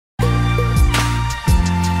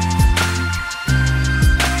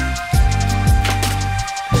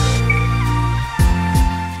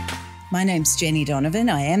My name's Jenny Donovan.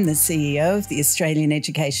 I am the CEO of the Australian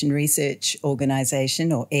Education Research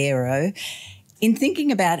Organisation, or AERO. In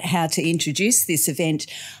thinking about how to introduce this event,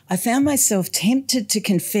 I found myself tempted to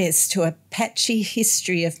confess to a patchy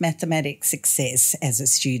history of mathematics success as a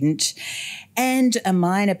student and a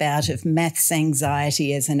minor bout of maths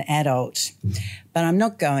anxiety as an adult, but I'm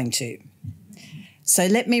not going to. So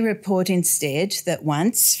let me report instead that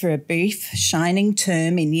once, for a brief, shining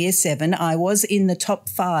term in Year 7, I was in the top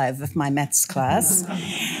 5 of my maths class,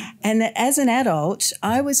 and that as an adult,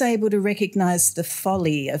 I was able to recognise the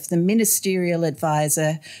folly of the ministerial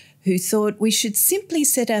advisor who thought we should simply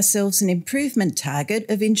set ourselves an improvement target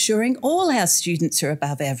of ensuring all our students are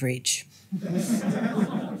above average.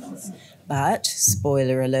 But,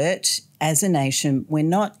 spoiler alert, as a nation, we're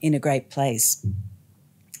not in a great place.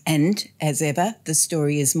 And, as ever, the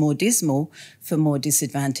story is more dismal for more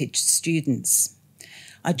disadvantaged students.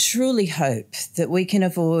 I truly hope that we can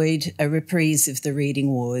avoid a reprise of the reading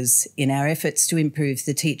wars in our efforts to improve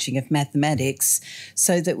the teaching of mathematics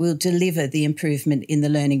so that we'll deliver the improvement in the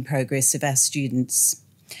learning progress of our students.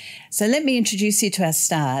 So let me introduce you to our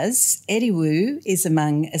stars. Eddie Woo is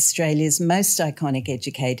among Australia's most iconic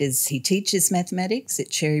educators. He teaches mathematics at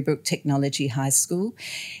Cherrybrook Technology High School,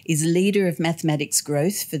 is leader of mathematics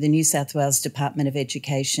growth for the New South Wales Department of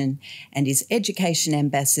Education, and is education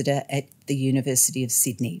ambassador at the University of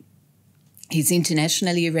Sydney. He's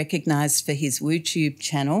internationally recognised for his WooTube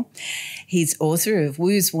channel. He's author of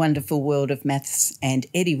Woo's Wonderful World of Maths and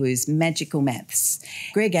Eddie Woo's Magical Maths.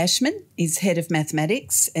 Greg Ashman is Head of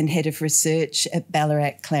Mathematics and Head of Research at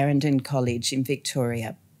Ballarat Clarendon College in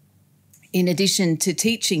Victoria. In addition to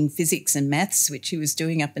teaching physics and maths, which he was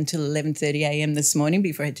doing up until 11:30 a.m. this morning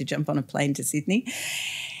before I had to jump on a plane to Sydney,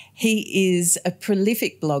 he is a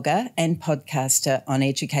prolific blogger and podcaster on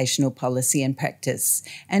educational policy and practice,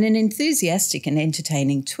 and an enthusiastic and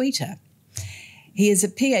entertaining tweeter. He is a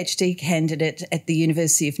PhD candidate at the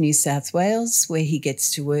University of New South Wales, where he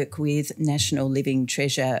gets to work with National Living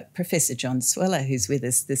Treasure Professor John Sweller, who's with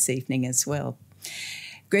us this evening as well.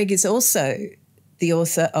 Greg is also the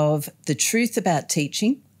author of The Truth About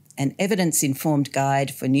Teaching, an evidence-informed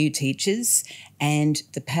guide for new teachers, and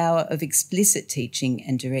The Power of Explicit Teaching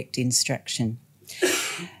and Direct Instruction.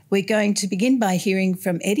 We're going to begin by hearing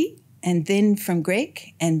from Eddie and then from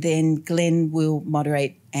Greg, and then Glenn will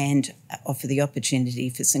moderate and offer the opportunity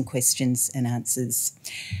for some questions and answers.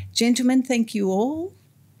 Gentlemen, thank you all,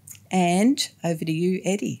 and over to you,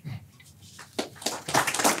 Eddie.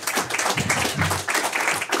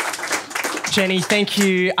 Jenny, thank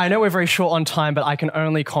you. I know we're very short on time, but I can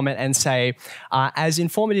only comment and say, as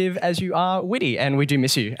informative as you are witty, and we do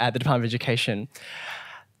miss you at the Department of Education.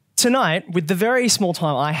 Tonight, with the very small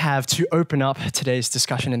time I have to open up today's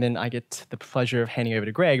discussion, and then I get the pleasure of handing over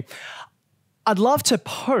to Greg, I'd love to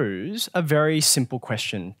pose a very simple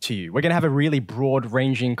question to you. We're going to have a really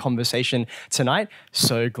broad-ranging conversation tonight,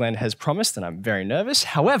 so Glenn has promised, and I'm very nervous.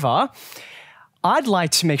 However, I'd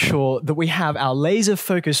like to make sure that we have our laser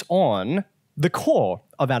focus on the core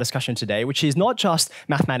of our discussion today, which is not just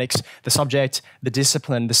mathematics, the subject, the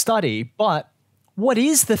discipline, the study, but what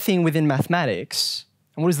is the thing within mathematics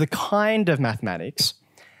and what is the kind of mathematics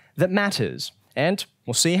that matters? And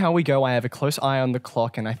we'll see how we go. I have a close eye on the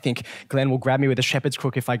clock, and I think Glenn will grab me with a shepherd's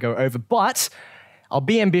crook if I go over, but I'll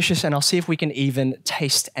be ambitious and I'll see if we can even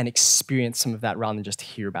taste and experience some of that rather than just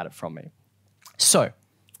hear about it from me. So,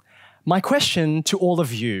 my question to all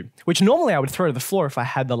of you, which normally I would throw to the floor if I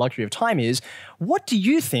had the luxury of time, is what do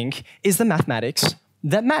you think is the mathematics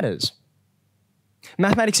that matters?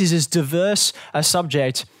 Mathematics is as diverse a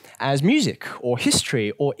subject as music or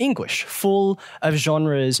history or English, full of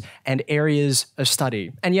genres and areas of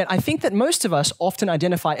study. And yet I think that most of us often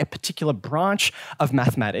identify a particular branch of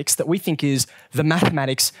mathematics that we think is the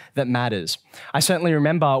mathematics that matters. I certainly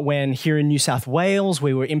remember when here in New South Wales,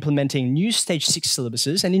 we were implementing new Stage 6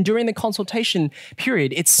 syllabuses, and during the consultation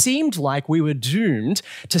period, it seemed like we were doomed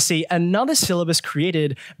to see another syllabus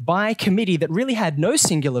created by a committee that really had no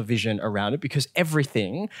singular vision around it because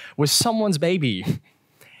everything was someone's baby.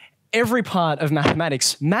 Every part of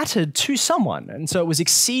mathematics mattered to someone, and so it was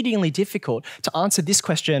exceedingly difficult to answer this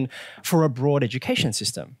question for a broad education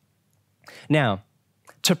system. Now,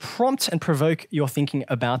 to prompt and provoke your thinking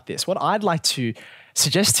about this, what I'd like to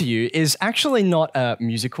suggest to you is actually not a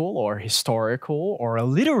musical or historical or a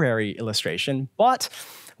literary illustration, but,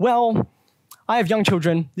 well, I have young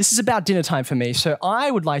children. This is about dinner time for me, so I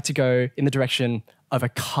would like to go in the direction of a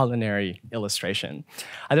culinary illustration.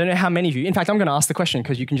 I don't know how many of you, in fact, I'm going to ask the question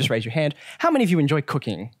because you can just raise your hand. How many of you enjoy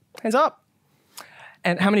cooking? Hands up.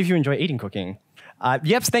 And how many of you enjoy eating cooking?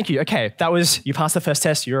 Yep, thank you. Okay, you passed the first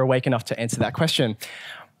test. You're awake enough to answer that question.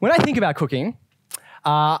 When I think about cooking,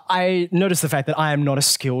 I notice the fact that I am not a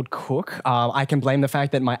skilled cook. I can blame the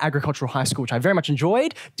fact that my agricultural high school, which I very much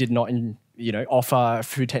enjoyed, did not offer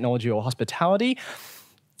food technology or hospitality.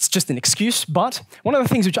 It's just an excuse. But one of the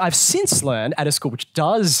things which I've since learned at a school which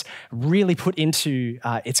does really put into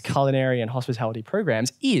its culinary and hospitality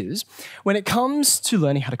programs is when it comes to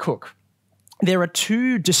learning how to cook, there are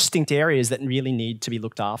two distinct areas that really need to be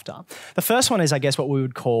looked after. The first one is, I guess, what we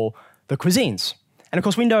would call the cuisines. And of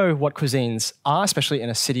course, we know what cuisines are, especially in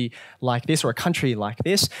a city like this or a country like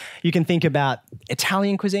this. You can think about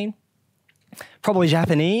Italian cuisine. Probably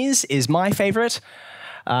Japanese is my favorite.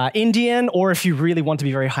 Indian, or if you really want to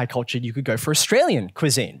be very high cultured, you could go for Australian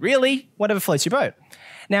cuisine. Really, whatever floats your boat.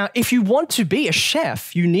 Now, if you want to be a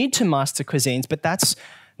chef, you need to master cuisines, but that's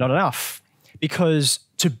not enough. Because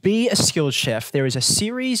to be a skilled chef, there is a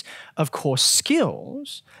series of core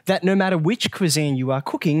skills that no matter which cuisine you are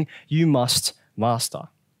cooking, you must master.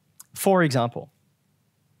 For example,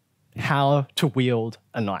 how to wield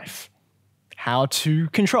a knife, how to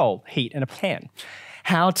control heat in a pan,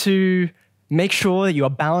 how to make sure that you are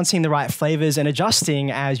balancing the right flavors and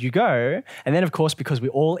adjusting as you go. And then, of course, because we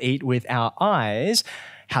all eat with our eyes,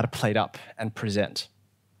 how to plate up and present.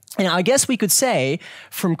 And I guess we could say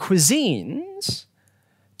from cuisines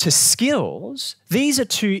to skills, these are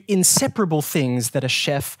two inseparable things that a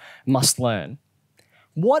chef must learn.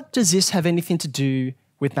 What does this have anything to do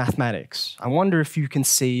with mathematics? I wonder if you can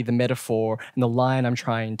see the metaphor and the line I'm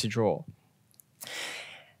trying to draw.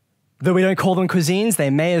 Though we don't call them cuisines, they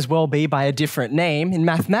may as well be by a different name. In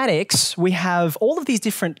mathematics, we have all of these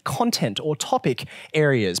different content or topic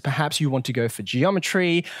areas. Perhaps you want to go for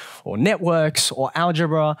geometry or networks or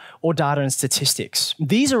algebra or data and statistics.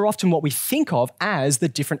 These are often what we think of as the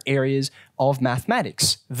different areas of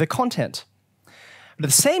mathematics, the content. But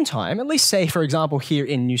at the same time, at least say, for example, here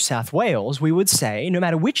in New South Wales, we would say no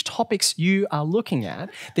matter which topics you are looking at,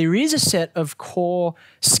 there is a set of core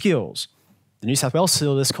skills. The New South Wales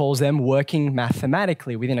syllabus calls them working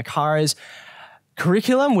mathematically. Within a CARA's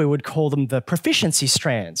curriculum, we would call them the proficiency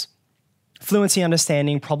strands. Fluency,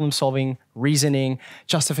 understanding, problem solving, reasoning,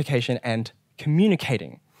 justification, and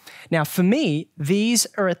communicating. Now, for me, these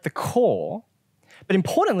are at the core, but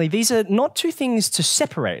importantly, these are not two things to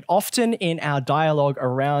separate. Often in our dialogue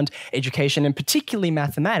around education, and particularly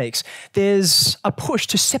mathematics, there's a push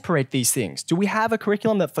to separate these things. Do we have a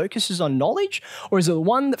curriculum that focuses on knowledge, or is it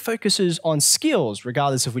one that focuses on skills?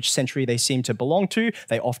 Regardless of which century they seem to belong to,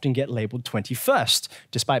 they often get labeled 21st,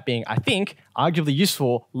 despite being, I think, arguably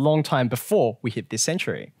useful long time before we hit this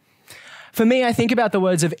century. For me, I think about the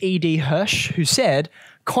words of E.D. Hirsch, who said,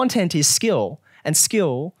 "Content is skill, and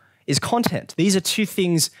skill is content." These are two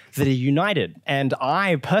things that are united, and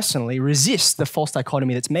I personally resist the false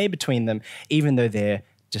dichotomy that's made between them, even though they're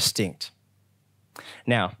distinct.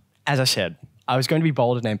 Now, as I said, I was going to be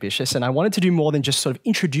bold and ambitious, and I wanted to do more than just sort of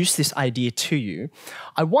introduce this idea to you.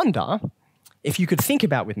 I wonder if you could think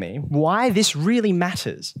about with me why this really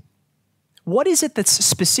matters. What is it that's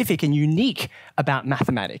specific and unique about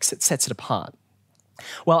mathematics that sets it apart?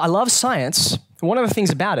 Well, I love science. One of the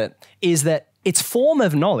things about it is that its form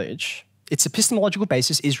of knowledge, its epistemological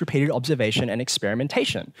basis, is repeated observation and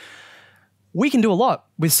experimentation. We can do a lot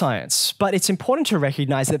with science, but it's important to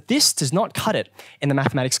recognize that this does not cut it in the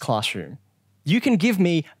mathematics classroom. You can give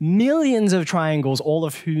me millions of triangles, all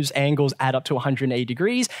of whose angles add up to 180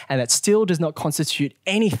 degrees, and that still does not constitute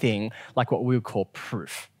anything like what we would call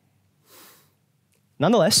proof.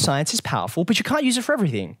 Nonetheless, science is powerful, but you can't use it for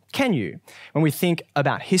everything, can you? When we think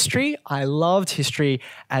about history, I loved history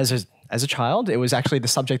as a child. It was actually the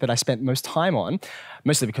subject that I spent most time on,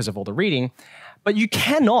 mostly because of all the reading. But you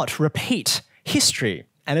cannot repeat history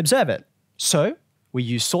and observe it. So we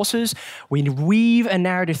use sources, we weave a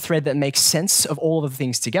narrative thread that makes sense of all of the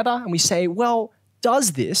things together, and we say, well,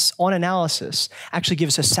 does this, on analysis, actually give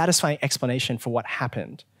us a satisfying explanation for what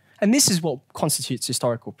happened? And this is what constitutes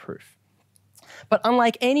historical proof. But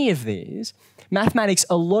unlike any of these, mathematics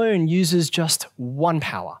alone uses just one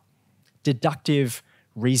power: deductive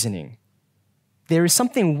reasoning. There is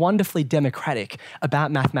something wonderfully democratic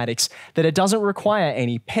about mathematics that it doesn't require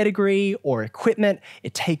any pedigree or equipment.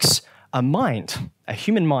 It takes a mind, a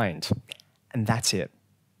human mind, and that's it.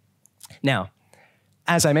 Now,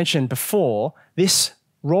 as I mentioned before, this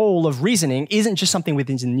role of reasoning isn't just something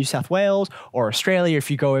within New South Wales or Australia.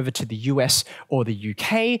 If you go over to the US or the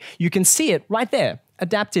UK, you can see it right there.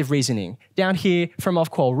 Adaptive reasoning. Down here, from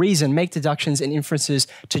off-qual, reason, make deductions and inferences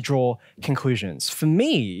to draw conclusions. For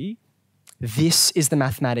me, this is the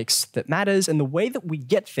mathematics that matters, and the way that we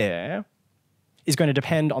get there is going to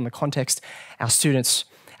depend on the context, our students,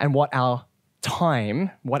 and what our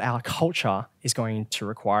time what our culture is going to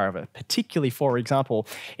require of it, particularly, for example,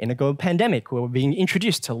 in a global pandemic where we're being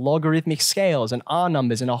introduced to logarithmic scales and R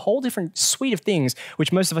numbers and a whole different suite of things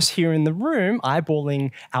which most of us here in the room,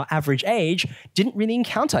 eyeballing our average age, didn't really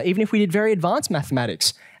encounter, even if we did very advanced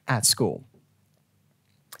mathematics at school.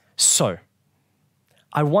 So,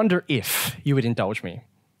 I wonder if you would indulge me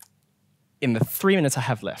in the 3 minutes I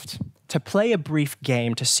have left to play a brief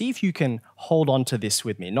game to see if you can hold on to this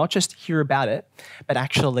with me. Not just hear about it, but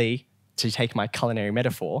actually, to take my culinary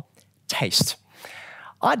metaphor, taste.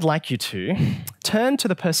 I'd like you to turn to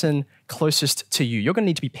the person closest to you. You're going to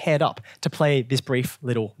need to be paired up to play this brief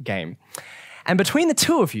little game. And between the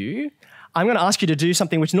two of you, I'm going to ask you to do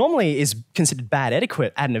something which normally is considered bad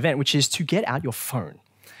etiquette at an event, which is to get out your phone.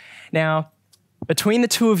 Now, between the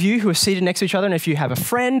two of you who are seated next to each other, and if you have a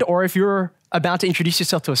friend or if you're about to introduce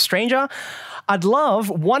yourself to a stranger, I'd love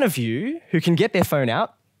one of you who can get their phone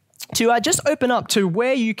out to just open up to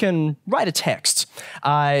where you can write a text.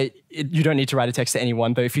 You don't need to write a text to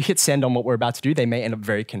anyone, though if you hit send on what we're about to do, they may end up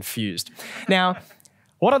very confused. Now,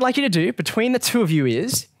 what I'd like you to do between the two of you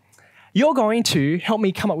is, you're going to help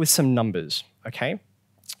me come up with some numbers, okay?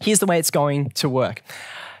 Here's the way it's going to work.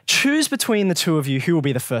 Choose between the two of you who will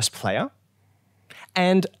be the first player,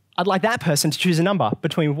 and I'd like that person to choose a number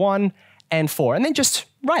between 1 and 4, and then just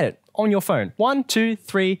write it on your phone. 1, 2,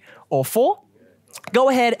 3, or 4. Go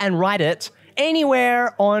ahead and write it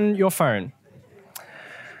anywhere on your phone.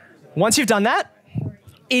 Once you've done that,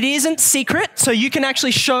 it isn't secret, so you can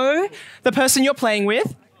actually show the person you're playing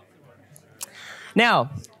with.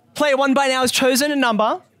 Now, player 1 by now has chosen a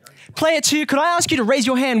number. Player 2, could I ask you to raise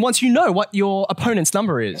your hand once you know what your opponent's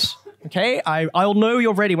number is? Okay, I'll know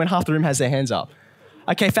you're ready when half the room has their hands up.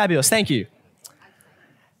 Okay, fabulous, thank you.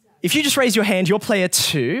 If you just raise your hand, you're player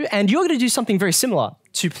 2, and you're going to do something very similar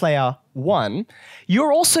to player 1.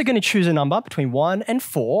 You're also going to choose a number between 1 and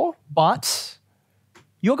 4, but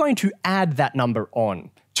you're going to add that number on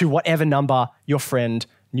to whatever number your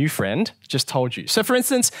new friend, just told you. So for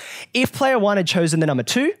instance, if player 1 had chosen the number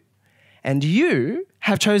 2, and you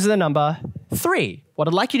have chosen the number 3, what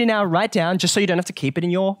I'd like you to now write down, just so you don't have to keep it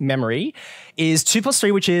in your memory, is 2 plus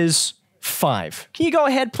 3, which is 5. Can you go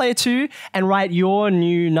ahead, player 2, and write your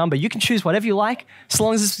new number? You can choose whatever you like, as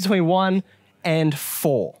long as it's between 1 and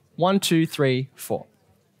 4. 1, 2, 3, 4.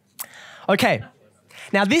 Okay.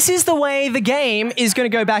 Now, this is the way the game is going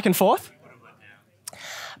to go back and forth.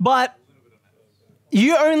 But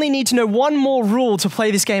you only need to know one more rule to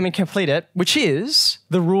play this game and complete it, which is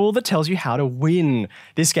the rule that tells you how to win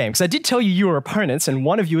this game. Because I did tell you you were opponents, and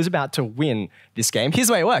one of you is about to win this game. Here's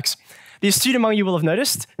the way it works. The astute among you will have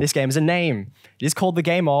noticed this game has a name. It is called the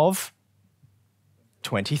game of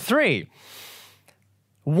 23.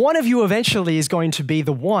 One of you eventually is going to be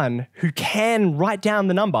the one who can write down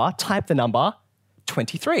the number, type the number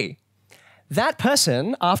 23. That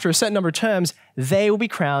person, after a certain number of terms, they will be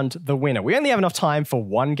crowned the winner. We only have enough time for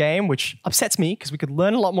one game, which upsets me because we could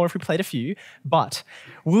learn a lot more if we played a few. But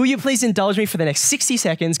will you please indulge me for the next 60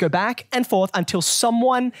 seconds, go back and forth until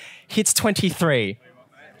someone hits 23.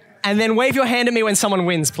 And then wave your hand at me when someone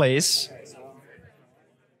wins, please.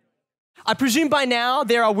 I presume by now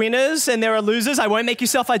there are winners and there are losers. I won't make you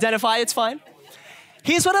self-identify, it's fine.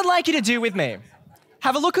 Here's what I'd like you to do with me.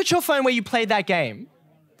 Have a look at your phone where you played that game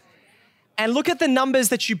and look at the numbers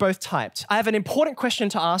that you both typed. I have an important question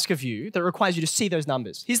to ask of you that requires you to see those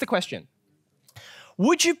numbers. Here's the question.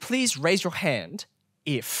 Would you please raise your hand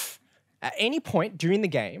if, at any point during the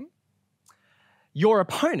game, your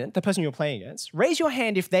opponent, the person you're playing against, raise your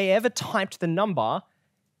hand if they ever typed the number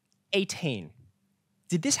 18.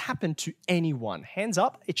 Did this happen to anyone? Hands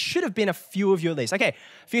up. It should have been a few of you at least. Okay,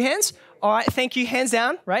 a few hands. All right, thank you. Hands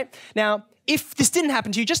down, right? Now, if this didn't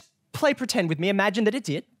happen to you, just play pretend with me. Imagine that it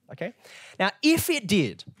did, okay? Now, if it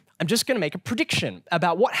did, I'm just going to make a prediction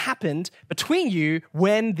about what happened between you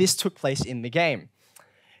when this took place in the game.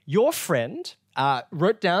 Your friend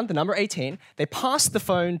wrote down the number 18. They passed the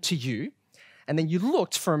phone to you. And then you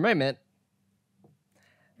looked for a moment,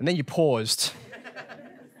 and then you paused.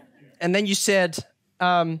 And then you said,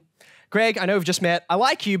 Greg, I know we've just met. I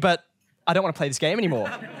like you, but I don't want to play this game anymore,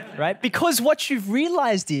 right? Because what you've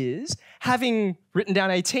realized is, having written down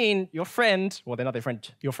 18, your friend, well, they're not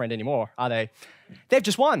your friend anymore, are they? They've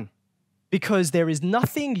just won. Because there is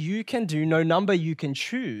nothing you can do, no number you can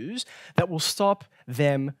choose that will stop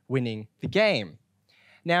them winning the game.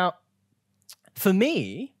 Now, for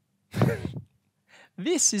me,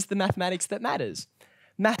 this is the mathematics that matters.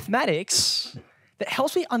 Mathematics that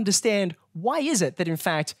helps me understand why is it that, in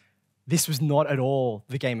fact, this was not at all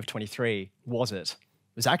the game of 23, was it?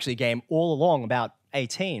 It was actually a game all along about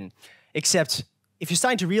 18, except if you're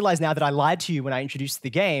starting to realize now that I lied to you when I introduced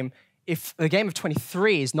the game, if the game of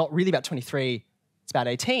 23 is not really about 23, it's about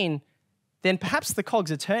 18, then perhaps the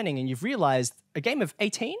cogs are turning and you've realized a game of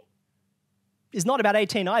 18 is not about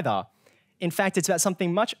 18 either. In fact, it's about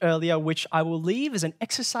something much earlier, which I will leave as an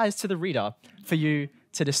exercise to the reader for you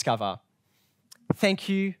to discover. Thank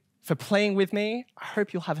you for playing with me. I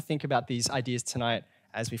hope you'll have a think about these ideas tonight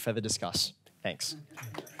as we further discuss. Thanks.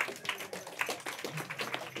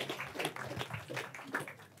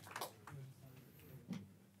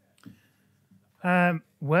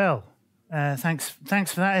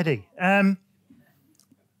 Thanks for that, Eddie. Oh,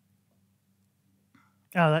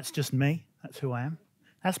 that's just me. That's who I am.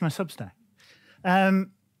 That's my Substack. I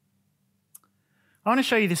want to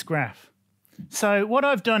show you this graph. So what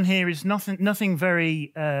I've done here is nothing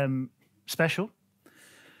very special.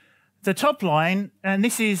 The top line, and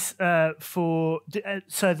this is so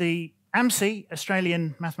the AMSI,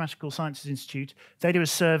 Australian Mathematical Sciences Institute, they do a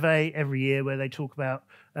survey every year where they talk about,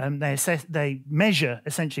 they measure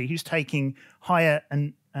essentially who's taking higher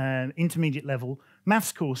and intermediate level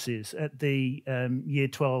maths courses at the year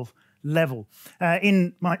 12 level.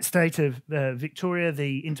 In my state of Victoria,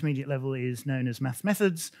 the intermediate level is known as Maths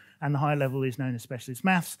Methods, and the higher level is known as Specialist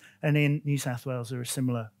Maths, and in New South Wales there are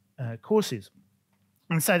similar courses.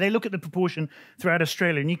 And so they look at the proportion throughout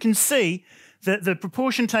Australia, and you can see that the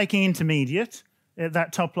proportion taking intermediate,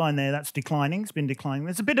 that top line there, that's declining, it's been declining.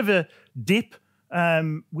 There's a bit of a dip,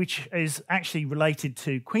 which is actually related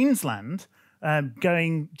to Queensland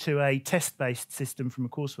going to a test-based system from a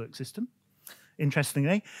coursework system,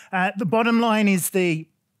 interestingly. The bottom line is the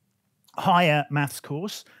higher maths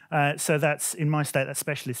course. So that's, in my state, that's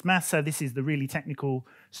specialist maths. So this is the really technical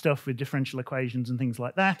stuff with differential equations and things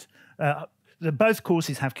like that. Both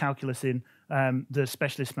courses have calculus in. The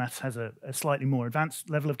specialist maths has a slightly more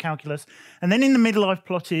advanced level of calculus. And then in the middle, I've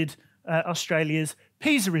plotted Australia's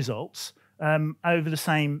PISA results over the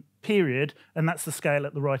same period, and that's the scale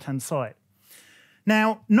at the right-hand side.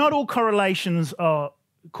 Now, not all correlations are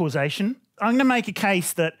causation. I'm going to make a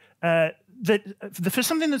case that, for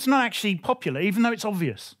something that's not actually popular, even though it's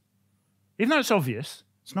obvious. Even though it's obvious,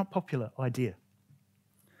 it's not a popular idea.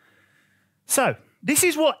 So, this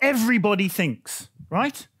is what everybody thinks,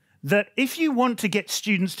 right? That if you want to get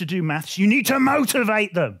students to do maths, you need to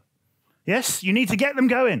motivate them. Yes, you need to get them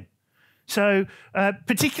going. So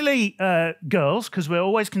particularly girls, because we're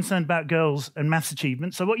always concerned about girls and maths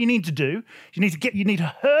achievement. So what you need to do, you need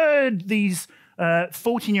to herd these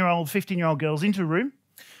 14-year-old, 15-year-old girls into a room.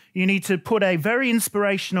 You need to put a very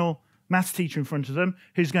inspirational maths teacher in front of them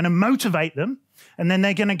who's going to motivate them. And then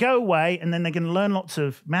they're going to go away and then they're going to learn lots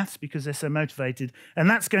of maths because they're so motivated. And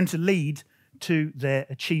that's going to lead to their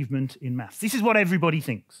achievement in maths. This is what everybody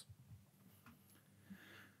thinks.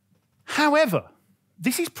 However,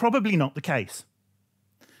 this is probably not the case.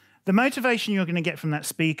 The motivation you're going to get from that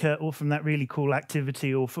speaker or from that really cool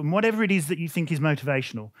activity or from whatever it is that you think is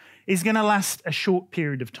motivational is going to last a short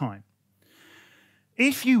period of time.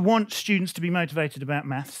 If you want students to be motivated about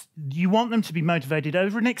maths, you want them to be motivated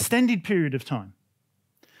over an extended period of time.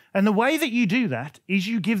 And the way that you do that is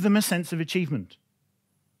you give them a sense of achievement.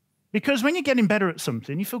 Because when you're getting better at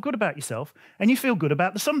something, you feel good about yourself and you feel good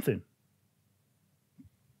about the something.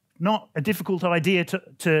 Not a difficult idea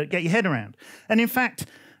to get your head around. And in fact,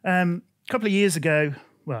 a couple of years ago,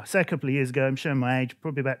 well, I say a couple of years ago, I'm showing my age,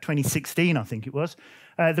 probably about 2016, I think it was,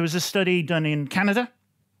 there was a study done in Canada,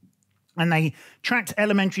 and they tracked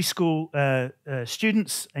elementary school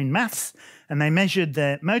students in maths, and they measured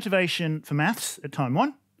their motivation for maths at time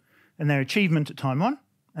 1, and their achievement at time 1,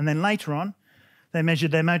 and then later on, they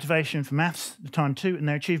measured their motivation for maths at time 2 and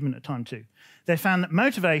their achievement at time 2. They found that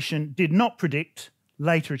motivation did not predict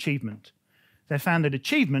later achievement. They found that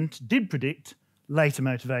achievement did predict later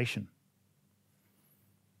motivation.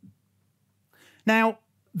 Now,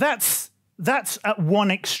 that's at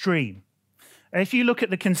one extreme. If you look at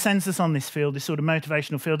the consensus on this field, this sort of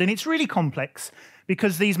motivational field, and it's really complex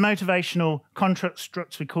because these motivational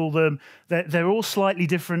constructs, we call them, they're all slightly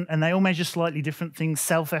different and they all measure slightly different things: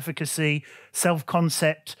 self-efficacy,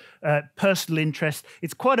 self-concept, personal interest.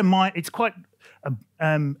 It's quite a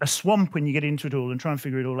swamp when you get into it all and try and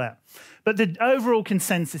figure it all out. But the overall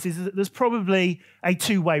consensus is that there's probably a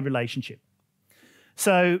two-way relationship.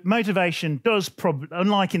 So motivation does,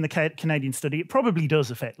 unlike in the Canadian study, it probably does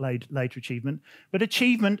affect later achievement, but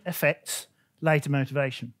achievement affects later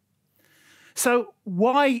motivation. So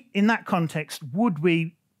why, in that context, would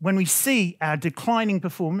we, when we see our declining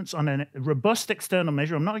performance on a robust external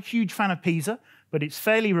measure — I'm not a huge fan of PISA, but it's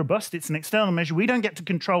fairly robust, it's an external measure, we don't get to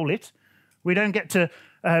control it, We don't get to,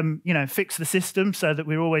 fix the system so that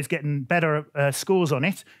we're always getting better scores on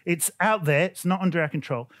it. It's out there. It's not under our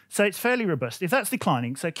control. So it's fairly robust. If that's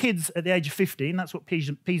declining, so kids at the age of 15, that's what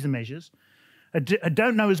PISA measures,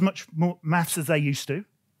 don't know as much more maths as they used to,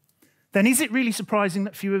 then is it really surprising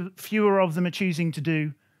that fewer of them are choosing to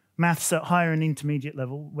do maths at higher and intermediate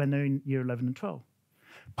level when they're in year 11 and 12?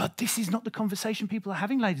 But this is not the conversation people are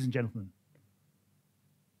having, ladies and gentlemen.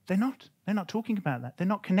 They're not. They're not talking about that. They're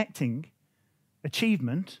not connecting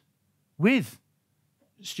achievement with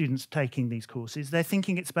students taking these courses. They're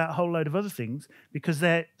thinking it's about a whole load of other things because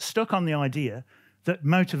they're stuck on the idea that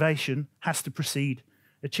motivation has to precede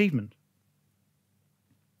achievement.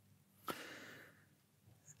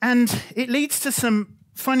 And it leads to some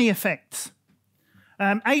funny effects.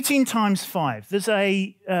 18 times 5. There's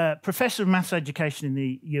a professor of maths education in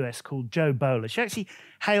the US called Jo Bowler. She actually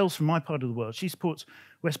hails from my part of the world. She supports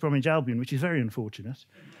West Bromwich Albion, which is very unfortunate.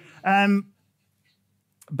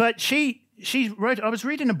 But she wrote, I was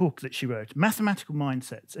reading a book that she wrote, Mathematical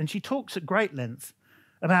Mindsets, and she talks at great length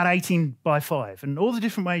about 18 by 5 and all the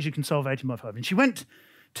different ways you can solve 18 by 5. And she went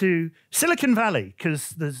to Silicon Valley because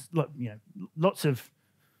there's lots of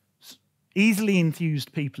easily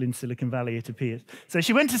enthused people in Silicon Valley, it appears. So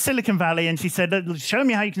she went to Silicon Valley and she said, show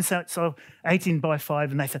me how you can solve 18 by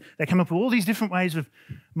 5. And they come up with all these different ways of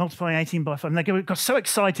multiplying 18 by 5. And they got so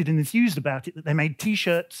excited and enthused about it that they made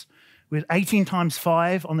T-shirts with 18 times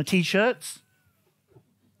 5 on the T-shirts.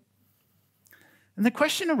 And the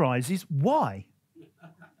question arises, why?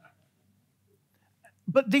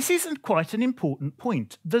 But this isn't quite an important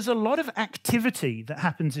point. There's a lot of activity that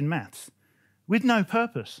happens in maths with no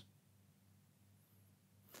purpose.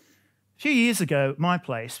 A few years ago at my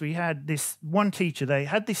place, we had this one teacher, they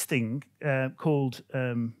had this thing called,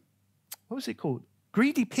 what was it called?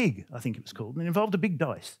 Greedy Pig, I think it was called, and it involved a big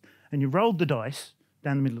dice. And you rolled the dice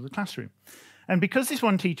down the middle of the classroom. And because this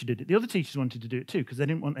one teacher did it, the other teachers wanted to do it too, because they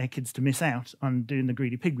didn't want their kids to miss out on doing the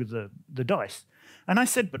Greedy Pig with the dice. And I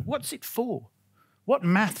said, but what's it for? What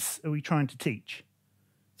maths are we trying to teach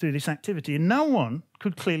through this activity? And no one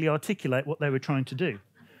could clearly articulate what they were trying to do.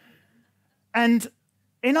 And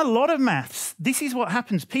in a lot of maths, this is what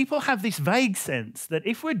happens. People have this vague sense that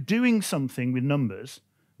if we're doing something with numbers,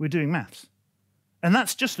 we're doing maths. And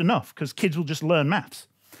that's just enough, because kids will just learn maths.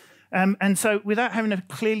 And so without having a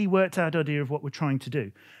clearly worked out idea of what we're trying to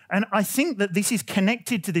do. And I think that this is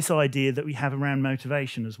connected to this idea that we have around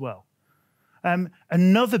motivation as well.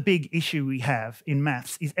 Another big issue we have in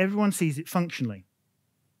maths is everyone sees it functionally.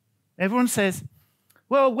 Everyone says,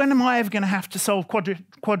 well, when am I ever going to have to solve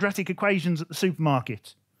quadratic equations at the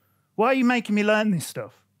supermarket? Why are you making me learn this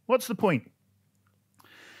stuff? What's the point?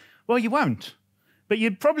 Well, you won't. But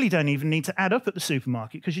you probably don't even need to add up at the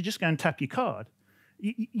supermarket because you just go and tap your card.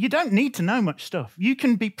 You don't need to know much stuff. You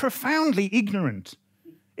can be profoundly ignorant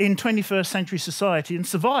in 21st century society and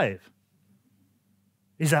survive.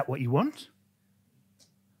 Is that what you want?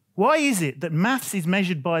 Why is it that maths is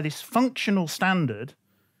measured by this functional standard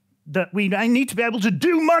that we need to be able to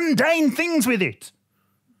do mundane things with it?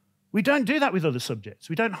 We don't do that with other subjects.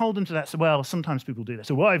 We don't hold them to that. So, well, sometimes people do that.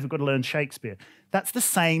 So why have we got to learn Shakespeare? That's the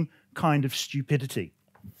same kind of stupidity.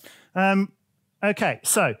 Okay,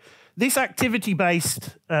 so this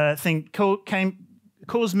activity-based thing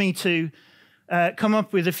caused me to come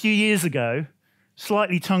up with a few years ago,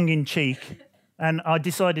 slightly tongue-in-cheek, and I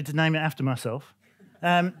decided to name it after myself.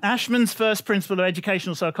 Ashman's first principle of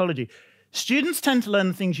educational psychology. Students tend to learn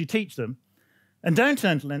the things you teach them and don't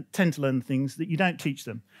tend to learn the things that you don't teach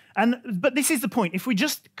them. But this is the point. If we're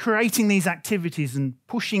just creating these activities and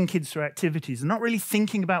pushing kids through activities and not really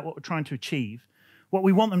thinking about what we're trying to achieve, what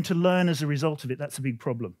we want them to learn as a result of it, that's a big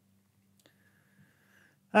problem.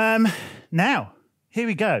 Now, here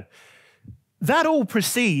we go. That all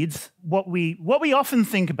precedes what we often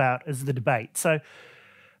think about as the debate. So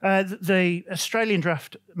the Australian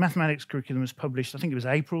draft mathematics curriculum was published, I think it was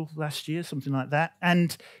April last year, something like that,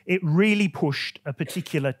 and it really pushed a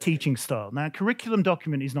particular teaching style. Now, a curriculum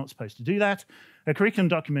document is not supposed to do that. A curriculum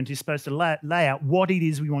document is supposed to lay out what it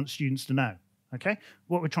is we want students to know, okay?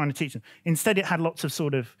 What we're trying to teach them. Instead, it had lots of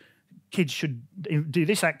sort of, kids should do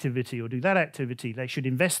this activity or do that activity. They should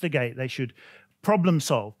investigate. They should problem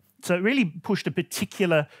solve. So it really pushed a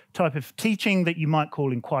particular type of teaching that you might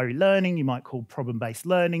call inquiry learning, you might call problem-based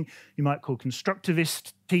learning, you might call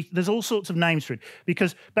constructivist teaching. There's all sorts of names for it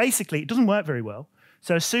because basically it doesn't work very well.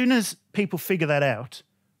 So as soon as people figure that out,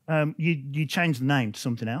 you change the name to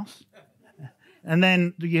something else. And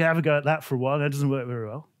then you have a go at that for a while. That doesn't work very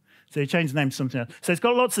well. So you change the name to something else. So it's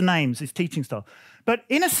got lots of names, this teaching style. But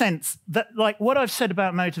in a sense, that like what I've said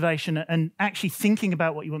about motivation and actually thinking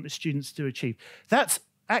about what you want the students to achieve, that's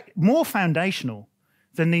more foundational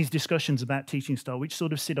than these discussions about teaching style, which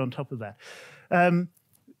sort of sit on top of that.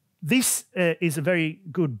 This is a very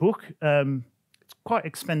good book. It's quite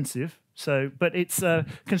expensive, but it's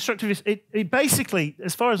constructivist. It basically,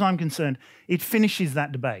 as far as I'm concerned, it finishes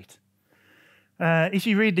that debate. If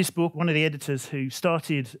you read this book, one of the editors who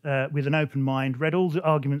started with an open mind, read all the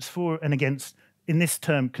arguments for and against, in this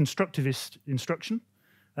term, constructivist instruction,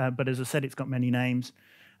 but as I said, it's got many names,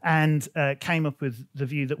 and came up with the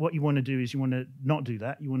view that what you want to do is you want to not do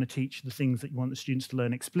that. You want to teach the things that you want the students to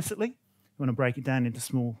learn explicitly. You want to break it down into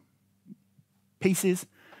small pieces,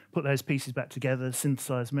 put those pieces back together,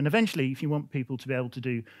 synthesize them, and eventually, if you want people to be able to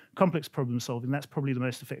do complex problem solving, that's probably the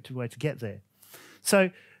most effective way to get there. So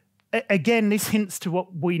again, this hints to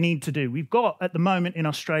what we need to do. We've got, at the moment in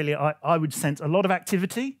Australia, I would sense a lot of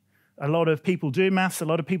activity, a lot of people doing maths, a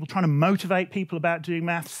lot of people trying to motivate people about doing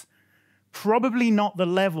maths. Probably not the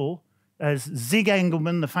level, as Zig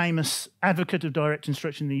Engelman, the famous advocate of direct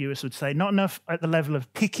instruction in the US, would say, not enough at the level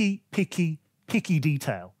of picky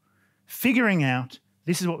detail. Figuring out,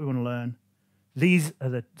 this is what we want to learn. These are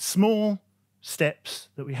the small steps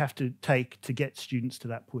that we have to take to get students to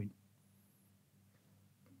that point.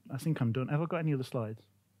 I think I'm done. Have I got any other slides?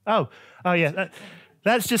 Oh yeah,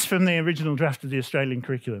 that's just from the original draft of the Australian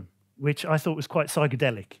curriculum, which I thought was quite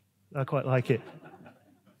psychedelic. I quite like it.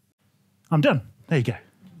 I'm done. There you go.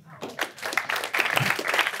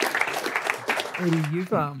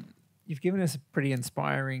 Eddie, you've given us a pretty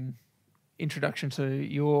inspiring introduction to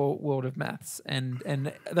your world of maths,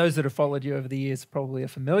 and those that have followed you over the years probably are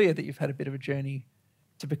familiar that you've had a bit of a journey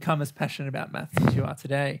to become as passionate about maths as you are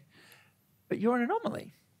today. But you're an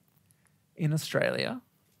anomaly. In Australia,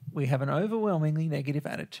 we have an overwhelmingly negative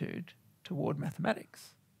attitude toward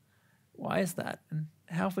mathematics. Why is that, and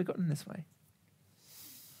how have we gotten this way?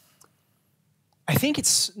 I think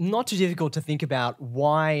it's not too difficult to think about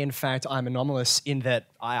why, in fact, I'm anomalous in that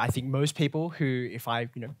I think most people who, if I,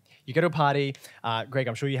 you go to a party, Greg,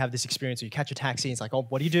 I'm sure you have this experience, or you catch a taxi, it's like, oh,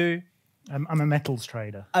 what do you do? I'm a metals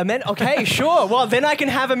trader. Okay, sure. Well, then I can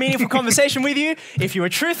have a meaningful conversation with you. If you were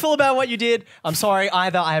truthful about what you did, I'm sorry,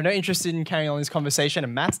 either I have no interest in carrying on this conversation, a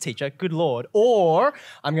maths teacher, good Lord, or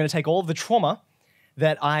I'm going to take all of the trauma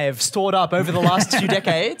that I have stored up over the last 2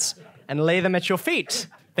 decades and lay them at your feet.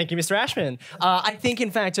 Thank you, Mr. Ashman. I think,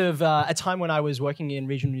 in fact, of a time when I was working in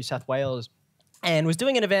regional New South Wales and was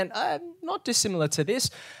doing an event not dissimilar to this.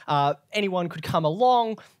 Anyone could come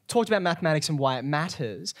along, talked about mathematics and why it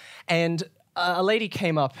matters. And a lady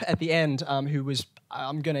came up at the end who was,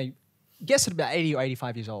 I'm going to guess at about 80 or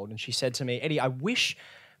 85 years old. And she said to me, Eddie, I wish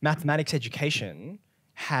mathematics education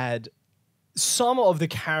had some of the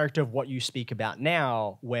character of what you speak about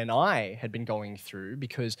now when I had been going through,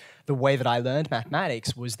 because the way that I learned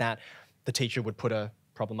mathematics was that the teacher would put a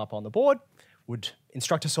problem up on the board, would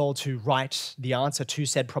instruct us all to write the answer to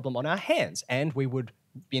said problem on our hands, and we would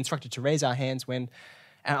be instructed to raise our hands when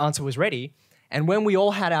our answer was ready. And when we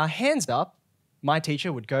all had our hands up, my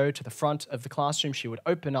teacher would go to the front of the classroom, she would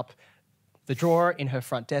open up the drawer in her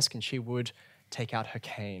front desk, and she would take out her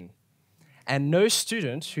cane. And no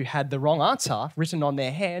student who had the wrong answer written on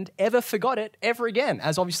their hand ever forgot it ever again,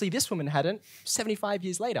 as obviously this woman hadn't 75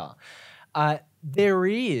 years later. There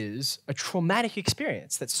is a traumatic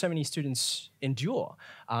experience that so many students endure.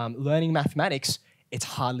 Learning mathematics, it's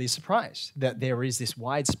hardly a surprise that there is this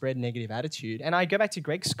widespread negative attitude. And I go back to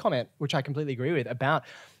Greg's comment, which I completely agree with, about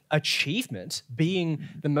achievement being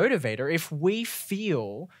the motivator. If we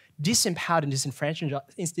feel disempowered and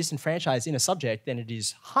disenfranchised in a subject, then it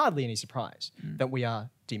is hardly any surprise that we are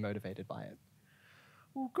demotivated by it.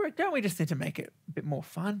 Well, Greg, don't we just need to make it a bit more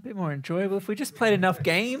fun, a bit more enjoyable? If we just played enough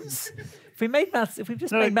games, if we've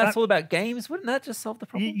just made maths all about games, wouldn't that just solve the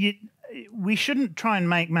problem? We shouldn't try and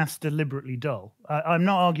make maths deliberately dull. I'm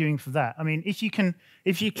not arguing for that. I mean, if you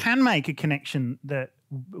can make a connection that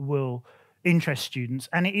will interest students,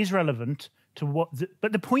 and it is relevant to what,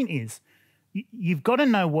 but the point is, you've got to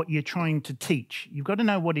know what you're trying to teach. You've got to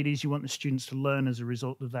know what it is you want the students to learn as a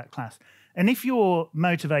result of that class. And if your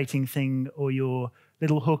motivating thing or your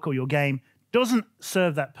little hook or your game doesn't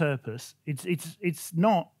serve that purpose, it's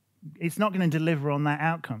not going to deliver on that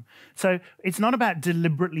outcome. So it's not about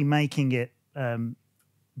deliberately making it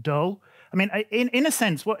dull. I mean, in a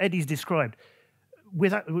sense, what Eddie's described,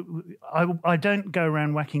 I don't go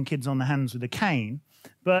around whacking kids on the hands with a cane,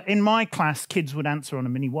 but in my class, kids would answer on a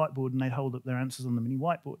mini whiteboard and they'd hold up their answers on the mini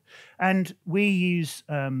whiteboard. And we use,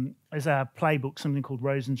 as our playbook, something called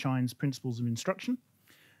Rosenshine's Principles of Instruction,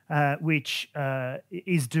 which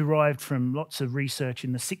is derived from lots of research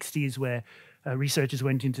in the 60s where researchers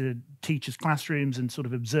went into teachers' classrooms and sort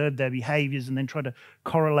of observed their behaviours and then tried to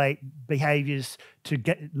correlate behaviours to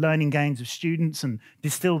get learning gains of students and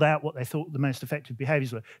distilled out what they thought the most effective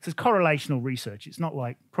behaviours were. So it's correlational research. It's not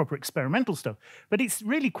like proper experimental stuff, but it's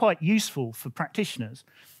really quite useful for practitioners.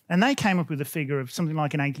 And they came up with a figure of something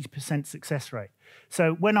like an 80% success rate.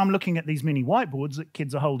 So when I'm looking at these mini whiteboards that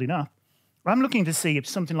kids are holding up, I'm looking to see if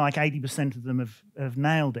something like 80% of them have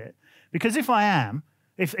nailed it. Because if I am,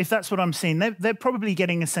 if that's what I'm seeing, they're probably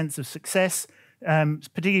getting a sense of success,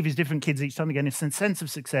 particularly if it's different kids each time. They're getting a sense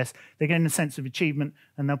of success, they're getting a sense of achievement,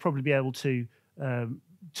 and they'll probably be able to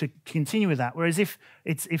continue with that. Whereas if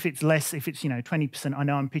it's less, if it's 20%, I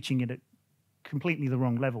know I'm pitching it at completely the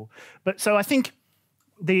wrong level. But so I think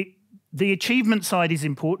the achievement side is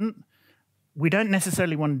important. We don't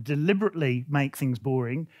necessarily want to deliberately make things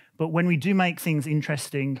boring, but when we do make things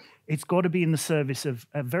interesting, it's got to be in the service of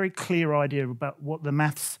a very clear idea about what the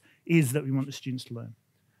maths is that we want the students to learn.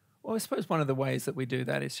 Well, I suppose one of the ways that we do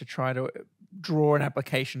that is to try to draw an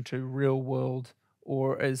application to real world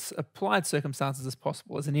or as applied circumstances as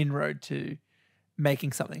possible as an inroad to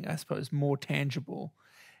making something, I suppose, more tangible.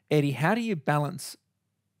 Eddie, how do you balance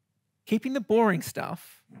keeping the boring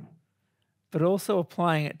stuff but also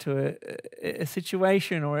applying it to a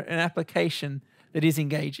situation or an application that is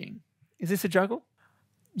engaging? Is this a juggle?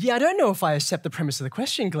 Yeah, I don't know if I accept the premise of the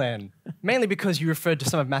question, Glenn, mainly because you referred to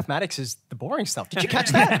some of mathematics as the boring stuff. Did you catch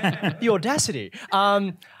that? The audacity.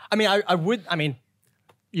 I would,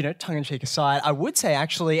 tongue-in-cheek aside, I would say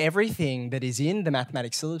actually everything that is in the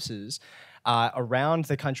mathematics syllabuses around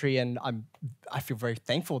the country, and I feel very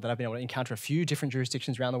thankful that I've been able to encounter a few different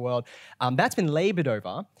jurisdictions around the world, that's been laboured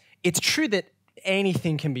over. It's true that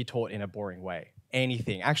anything can be taught in a boring way.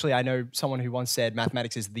 Anything. Actually, I know someone who once said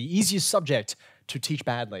mathematics is the easiest subject to teach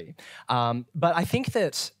badly. But I think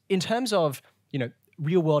that in terms of,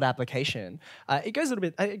 real-world application, it goes a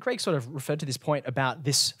little bit, Greg sort of referred to this point about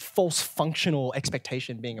this false functional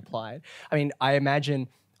expectation being applied. I mean, I imagine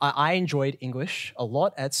I enjoyed English a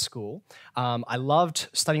lot at school. I loved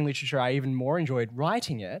studying literature. I even more enjoyed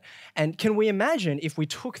writing it. And can we imagine if we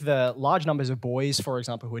took the large numbers of boys, for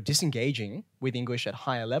example, who are disengaging with English at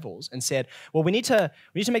higher levels and said, well, we need to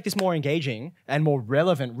make this more engaging and more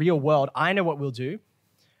relevant, real world. I know what we'll do.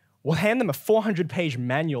 We'll hand them a 400-page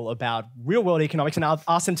manual about real-world economics and I'll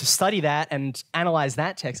ask them to study that and analyze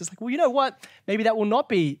that text. It's like, well, you know what? Maybe that will not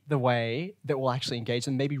be the way that we'll actually engage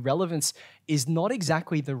them. Maybe relevance is not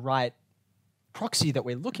exactly the right proxy that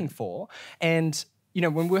we're looking for. And,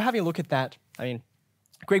 when we're having a look at that,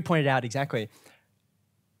 Greg pointed out exactly,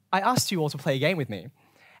 I asked you all to play a game with me.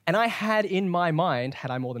 And I had in my mind, had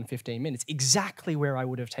I more than 15 minutes, exactly where I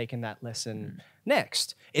would have taken that lesson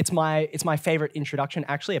next. It's my favorite introduction,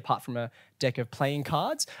 actually, apart from a deck of playing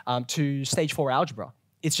cards, to stage 4 algebra.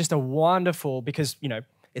 It's just a wonderful, because,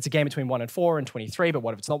 it's a game between 1 and 4 and 23, but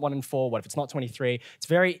what if it's not 1 and 4? What if it's not 23? It's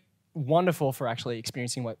very wonderful for actually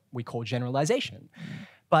experiencing what we call generalization.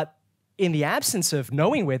 But in the absence of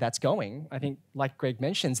knowing where that's going, I think, like Greg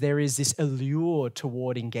mentions, there is this allure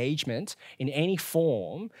toward engagement in any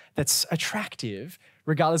form that's attractive,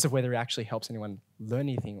 regardless of whether it actually helps anyone learn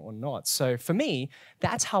anything or not. So for me,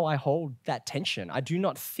 that's how I hold that tension. I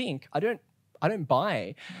don't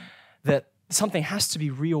buy that something has to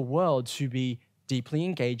be real world to be deeply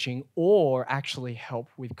engaging or actually help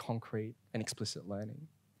with concrete and explicit learning.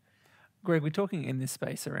 Greg, we're talking in this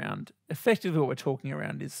space around, effectively what we're talking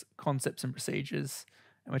around is concepts and procedures,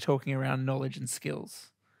 and we're talking around knowledge and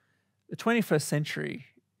skills. The 21st century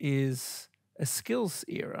is a skills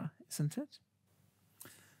era, isn't it?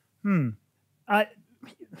 Can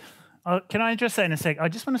I just say in a sec, I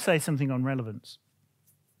just want to say something on relevance.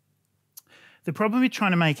 The problem with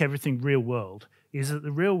trying to make everything real world is that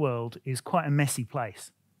the real world is quite a messy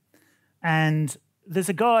place. And there's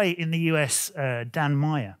a guy in the US, Dan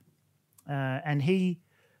Meyer, and he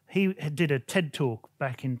did a TED talk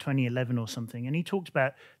back in 2011 or something, and he talked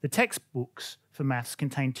about the textbooks for maths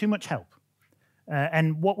contain too much help.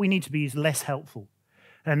 And what we need to be is less helpful.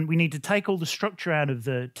 And we need to take all the structure out of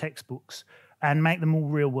the textbooks and make them all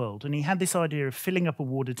real world. And he had this idea of filling up a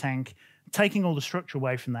water tank, taking all the structure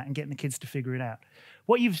away from that and getting the kids to figure it out.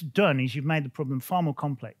 What you've done is you've made the problem far more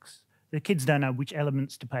complex. The kids don't know which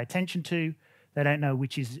elements to pay attention to. They don't know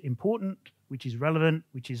which is important, which is relevant,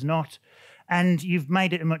 which is not. And you've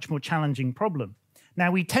made it a much more challenging problem.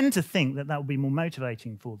 Now, we tend to think that that will be more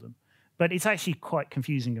motivating for them, but it's actually quite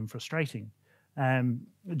confusing and frustrating.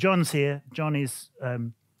 John's here.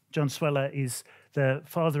 John Sweller is the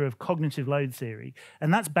father of cognitive load theory,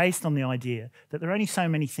 and that's based on the idea that there are only so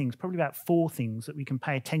many things, probably about 4 things that we can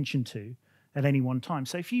pay attention to at any one time.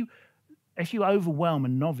 So if you overwhelm a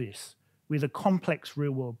novice with a complex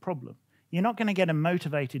real-world problem, you're not going to get a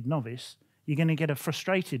motivated novice, you're going to get a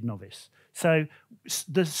frustrated novice. So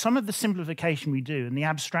some of the simplification we do and the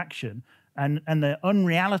abstraction and the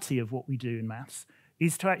unreality of what we do in maths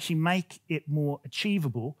is to actually make it more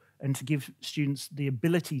achievable and to give students the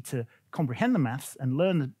ability to comprehend the maths and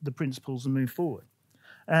learn the principles and move forward.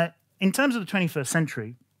 In terms of the 21st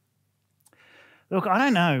century, look, I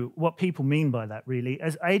don't know what people mean by that, really.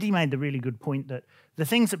 As Adi made the really good point that the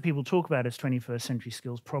things that people talk about as 21st century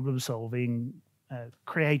skills, problem solving,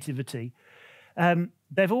 creativity,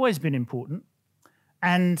 they've always been important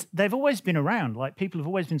and they've always been around. Like, people have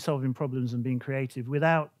always been solving problems and being creative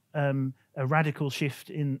without a radical shift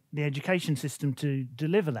in the education system to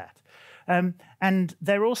deliver that. And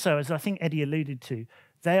they're also, as I think Eddie alluded to,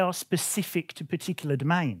 they are specific to particular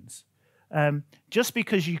domains. Just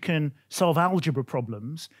because you can solve algebra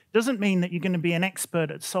problems doesn't mean that you're going to be an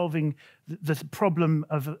expert at solving the problem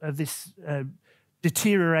of this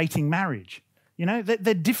deteriorating marriage. You know,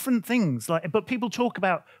 they're different things. But people talk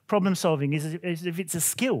about problem solving as if it's a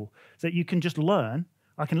skill that you can just learn.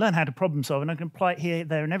 I can learn how to problem solve and I can apply it here,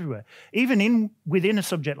 there, and everywhere. Even within a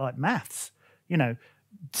subject like maths, you know,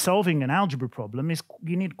 solving an algebra problem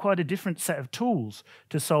you need quite a different set of tools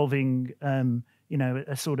to solving, you know,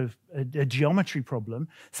 a sort of a geometry problem.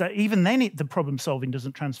 So even then, the problem solving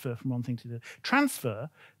doesn't transfer from one thing to the other. Transfer,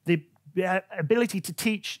 the ability to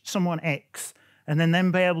teach someone X and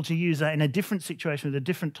then be able to use that in a different situation with a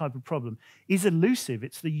different type of problem is elusive.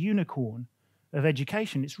 It's the unicorn of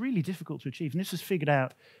education. It's really difficult to achieve. And this was figured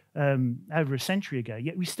out over a century ago,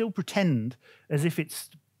 yet we still pretend as if it's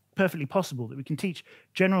perfectly possible that we can teach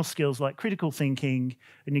general skills like critical thinking,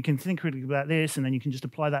 and you can think critically about this, and then you can just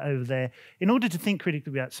apply that over there. In order to think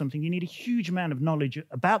critically about something, you need a huge amount of knowledge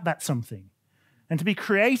about that something. And to be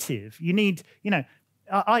creative, you need, you know,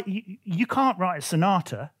 you can't write a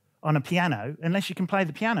sonata on a piano unless you can play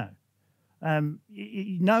the piano.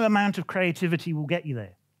 No amount of creativity will get you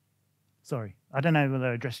there. Sorry, I don't know whether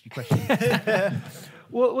I addressed your question.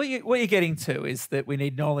 Well, what you're getting to is that we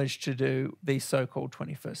need knowledge to do these so-called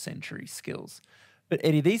 21st century skills. But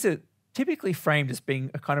Eddie, these are typically framed as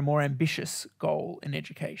being a kind of more ambitious goal in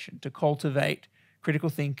education, to cultivate critical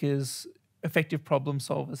thinkers, effective problem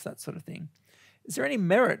solvers, that sort of thing. Is there any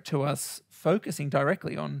merit to us focusing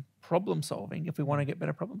directly on problem solving if we want to get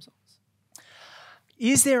better problem solvers?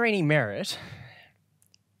 Is there any merit?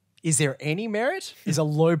 Is there any merit? Is a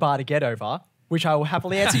low bar to get over, which I will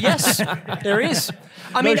happily answer yes, there is.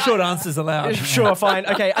 I mean, no short answers allowed. Sure, fine.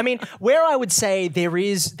 Okay, I mean, where I would say there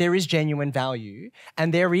is genuine value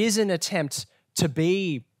and there is an attempt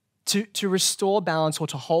to restore balance or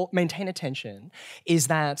to maintain attention is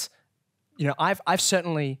that, you know, I've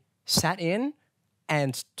certainly sat in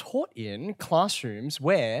and taught in classrooms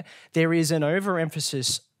where there is an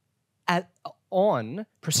overemphasis on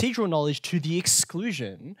procedural knowledge to the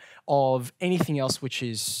exclusion of anything else which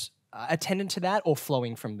is attendant to that or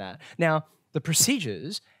flowing from that. Now, the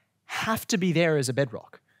procedures have to be there as a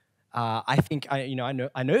bedrock. I think I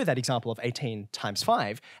know that example of 18 times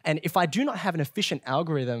 5, and if I do not have an efficient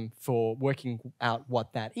algorithm for working out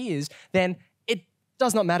what that is, then it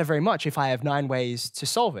does not matter very much if I have 9 ways to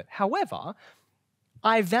solve it. However,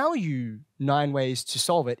 I value 9 ways to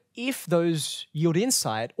solve it if those yield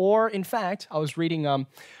insight, or in fact, I was reading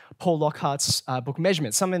Paul Lockhart's book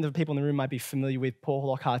Measurement. Some of the people in the room might be familiar with Paul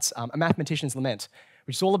Lockhart's A Mathematician's Lament,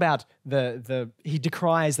 which is all about he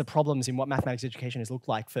decries the problems in what mathematics education has looked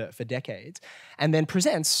like for decades, and then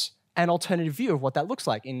presents an alternative view of what that looks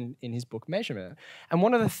like in his book Measurement. And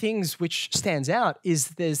one of the things which stands out is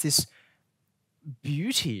there's this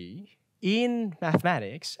beauty in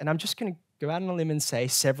mathematics, and I'm just going to go out on a limb and say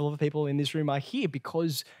several of the people in this room are here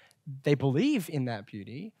because they believe in that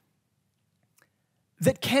beauty,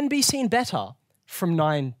 that can be seen better from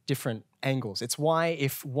 9 different angles. It's why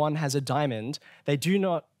if one has a diamond, they do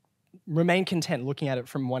not remain content looking at it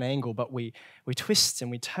from one angle, but we twist and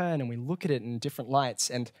we turn and we look at it in different lights,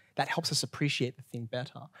 and that helps us appreciate the thing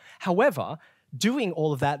better. However, doing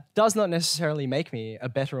all of that does not necessarily make me a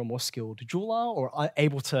better or more skilled jeweler or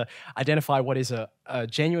able to identify what is a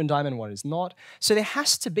genuine diamond and what is not. So there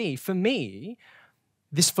has to be, for me,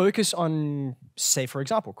 this focus on, say, for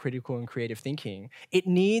example, critical and creative thinking. It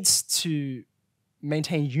needs to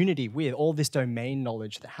maintain unity with all this domain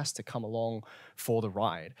knowledge that has to come along for the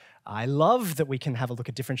ride. I love that we can have a look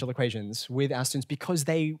at differential equations with our students because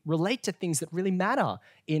they relate to things that really matter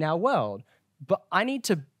in our world. But I need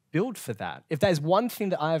to build for that. If there's one thing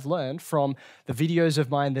that I've learned from the videos of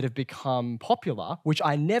mine that have become popular, which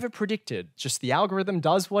I never predicted, just the algorithm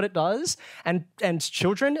does what it does, and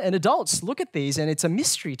children and adults look at these and it's a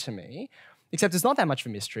mystery to me, Except it's not that much of a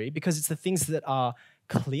mystery because it's the things that are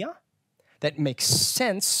clear, that make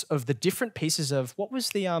sense of the different pieces of, what was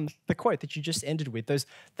the quote that you just ended with?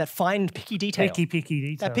 That fine picky detail. Picky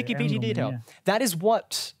detail. That picky detail. Yeah. That is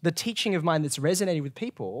what the teaching of mine that's resonating with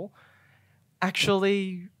people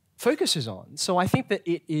actually focuses on. So I think that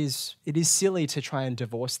it is silly to try and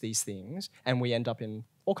divorce these things, and we end up in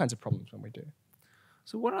all kinds of problems when we do.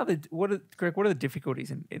 So what are the difficulties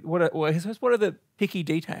in it? What are the picky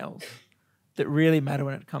details that really matter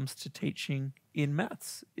when it comes to teaching in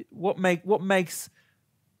maths? What makes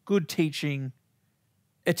good teaching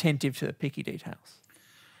attentive to the picky details?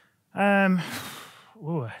 That's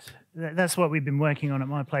what we've been working on at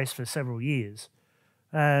my place for several years.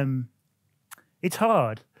 It's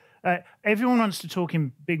hard. Everyone wants to talk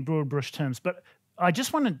in big, broad brush terms, but I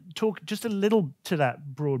just want to talk just a little to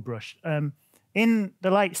that broad brush. In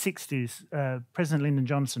the late 60s, President Lyndon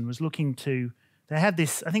Johnson was looking to, they had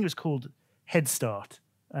this, I think it was called Head Start,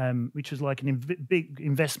 which was like a big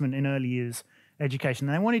investment in early years education.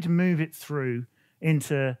 And they wanted to move it through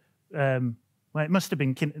into, well, it must have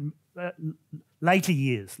been later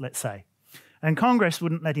years, let's say. And Congress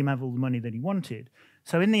wouldn't let him have all the money that he wanted.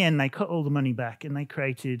 So in the end, they cut all the money back and they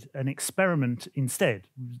created an experiment instead.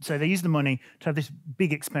 So they used the money to have this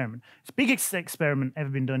big experiment. It's the biggest experiment ever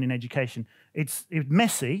been done in education. It's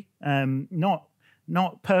messy, not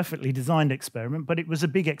perfectly designed experiment, but it was a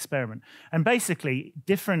big experiment. And basically,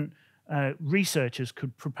 different researchers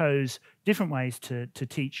could propose different ways to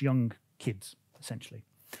teach young kids, essentially.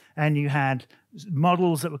 And you had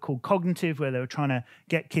models that were called cognitive, where they were trying to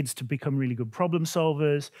get kids to become really good problem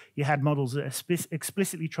solvers. You had models that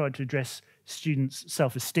explicitly tried to address students'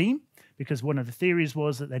 self-esteem, because one of the theories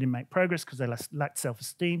was that they didn't make progress because they lacked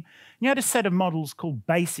self-esteem. And you had a set of models called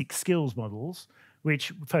basic skills models,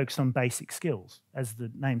 which focused on basic skills, as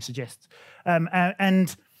the name suggests. One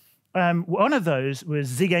of those was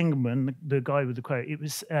Zig Engelman, the guy with the quote. It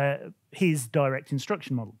was his direct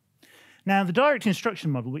instruction model. Now, the direct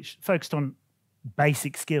instruction model, which focused on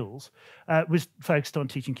basic skills, was focused on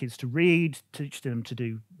teaching kids to read, teach them to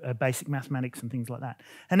do basic mathematics and things like that.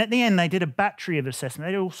 And at the end, they did a battery of assessment.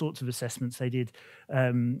 They did all sorts of assessments. They did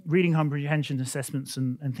reading comprehension assessments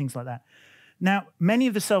and things like that. Now, many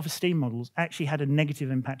of the self-esteem models actually had a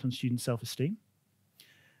negative impact on student self-esteem.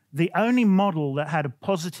 The only model that had a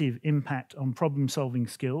positive impact on problem-solving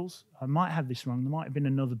skills, I might have this wrong, there might have been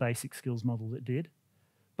another basic skills model that did,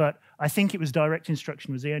 but I think it was direct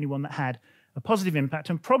instruction was the only one that had a positive impact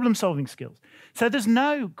on problem-solving skills. So there's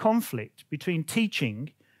no conflict between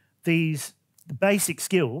teaching these basic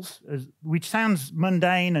skills, which sounds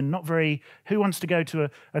mundane and not very, who wants to go to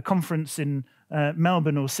a conference in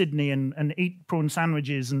Melbourne or Sydney and eat prawn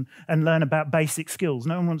sandwiches and learn about basic skills?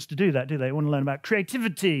 No one wants to do that, do they? They want to learn about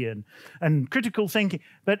creativity and critical thinking.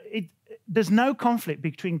 But there's no conflict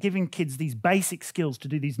between giving kids these basic skills to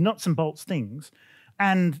do these nuts and bolts things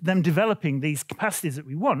and them developing these capacities that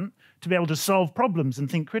we want to be able to solve problems and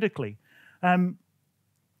think critically.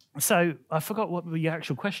 So I forgot what the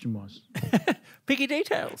actual question was. Picky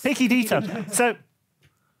details. Picky details. So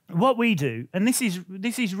what we do, and this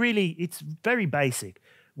is really, it's very basic.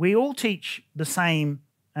 We all teach the same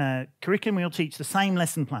curriculum. We all teach the same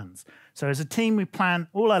lesson plans. So as a team, we plan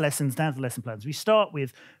all our lessons down to the lesson plans. We start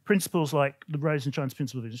with principles like the Rosenstein's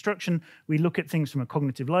principle of instruction. We look at things from a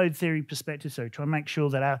cognitive load theory perspective. So we try and make sure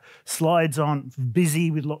that our slides aren't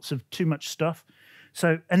busy with lots of too much stuff.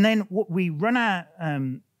 So, and then we run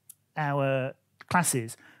our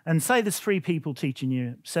classes, and say there's 3 people teaching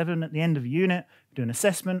Year 7 at the end of a unit, we do an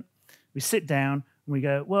assessment, we sit down, and we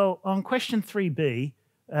go, well, on question 3B,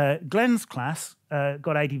 Glenn's class got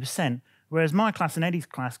 80%, whereas my class and Eddie's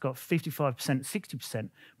class got 55%, 60%,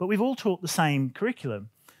 but we've all taught the same curriculum.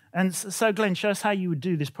 And so, Glenn, show us how you would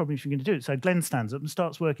do this problem if you're going to do it. So Glenn stands up and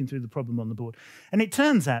starts working through the problem on the board. And it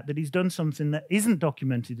turns out that he's done something that isn't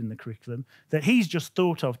documented in the curriculum, that he's just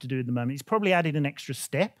thought of to do at the moment. He's probably added an extra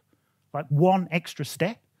step, like one extra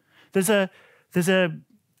step. There's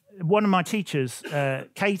one of my teachers,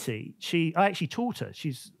 Katie, I actually taught her.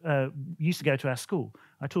 She's used to go to our school.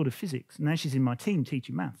 I taught her physics. Now she's in my team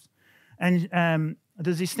teaching maths. And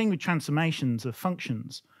there's this thing with transformations of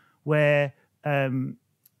functions where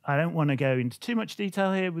I don't want to go into too much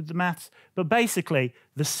detail here with the maths, but basically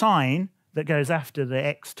the sign that goes after the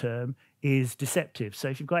x term is deceptive. So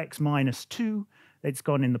if you've got x minus 2, it's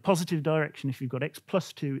gone in the positive direction. If you've got x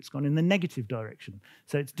plus 2, it's gone in the negative direction.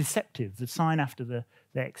 So it's deceptive. The sign after the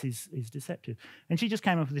x is deceptive. And she just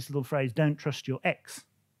came up with this little phrase, don't trust your x.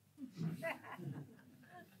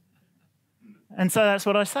 And so that's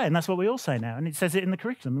what I say, and that's what we all say now. And it says it in the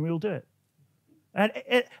curriculum, and we all do it.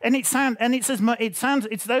 It's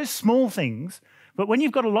those small things, but when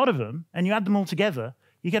you've got a lot of them and you add them all together,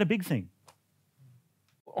 you get a big thing.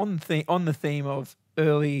 On the theme of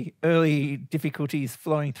early difficulties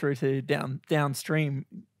flowing through to downstream,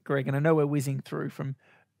 Greg, and I know we're whizzing through from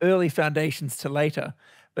early foundations to later,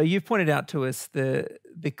 but you've pointed out to us the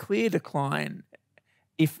clear decline,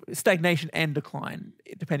 if stagnation and decline,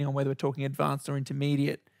 depending on whether we're talking advanced or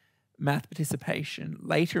intermediate math participation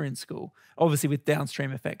later in school, obviously with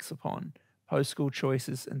downstream effects upon post-school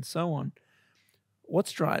choices and so on.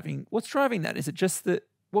 What's driving that? Is it just that,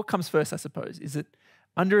 what comes first, I suppose? Is it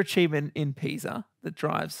underachievement in PISA that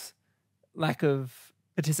drives lack of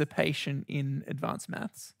participation in advanced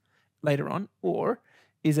maths later on? Or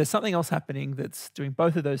is there something else happening that's doing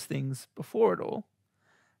both of those things before it all?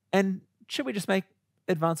 And should we just make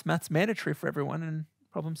advanced maths mandatory for everyone and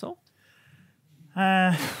problem solve?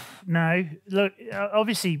 No. Look,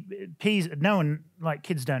 obviously, PISA,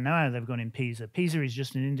 kids don't know how they've gone in PISA. PISA is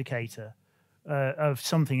just an indicator of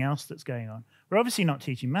something else that's going on. We're obviously not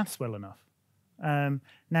teaching maths well enough.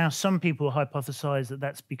 Now, some people hypothesize that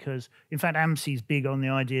that's because, in fact, AMSI is big on the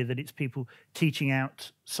idea that it's people teaching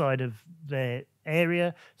outside of their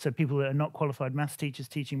area, so people that are not qualified maths teachers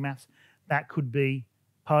teaching maths. That could be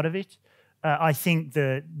part of it. I think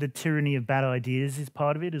the tyranny of bad ideas is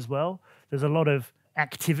part of it as well. There's a lot of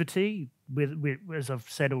activity, with, as I've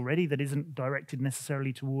said already, that isn't directed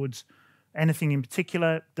necessarily towards anything in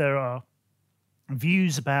particular. There are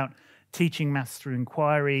views about teaching maths through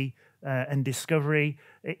inquiry and discovery.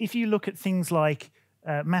 If you look at things like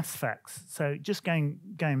maths facts, so just going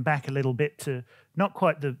back a little bit to not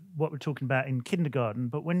quite what we're talking about in kindergarten,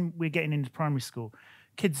 but when we're getting into primary school,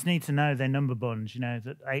 kids need to know their number bonds,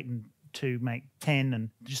 that 8 and 2 make 10, and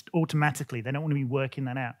just automatically, they don't want to be working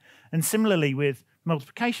that out. And similarly with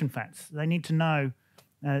multiplication facts, they need to know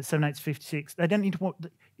 7 8's 56. They don't need to.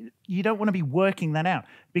 You don't want to be working that out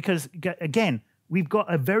because, again, we've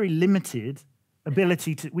got a very limited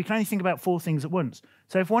ability to. We can only think about 4 things at once.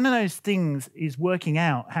 So if one of those things is working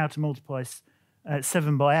out how to multiply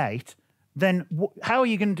 7 by 8, then how are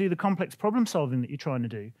you going to do the complex problem solving that you're trying to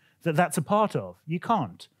do? That's a part of. You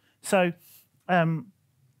can't. So.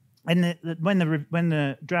 When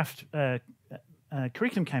the draft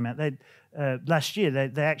curriculum came out, last year,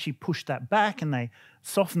 they actually pushed that back and they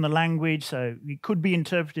softened the language, so it could be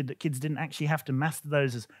interpreted that kids didn't actually have to master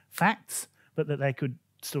those as facts, but that they could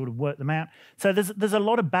sort of work them out. So there's a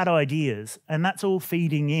lot of bad ideas, and that's all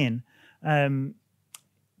feeding in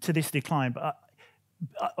to this decline. But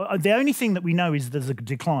the only thing that we know is there's a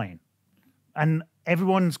decline, and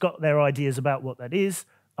everyone's got their ideas about what that is.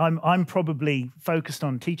 I'm probably focused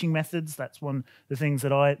on teaching methods. That's one of the things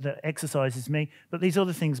that exercises me. But these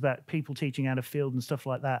other things about people teaching out of field and stuff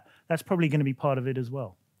like that, that's probably going to be part of it as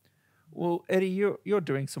well. Well, Eddie, you're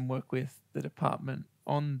doing some work with the department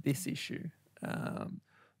on this issue.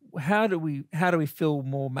 How do we fill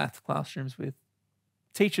more maths classrooms with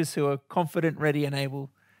teachers who are confident, ready, and able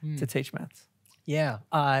to teach maths? Yeah,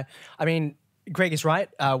 I mean, Greg is right.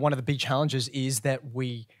 One of the big challenges is that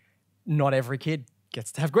not every kid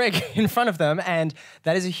gets to have Greg in front of them, and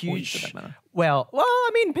that is a huge. Well,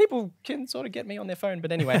 I mean, people can sort of get me on their phone,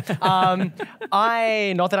 but anyway,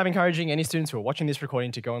 not that I'm encouraging any students who are watching this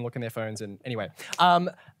recording to go and look on their phones. And anyway,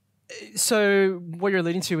 so what you're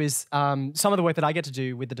alluding to is some of the work that I get to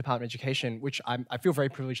do with the Department of Education, which I feel very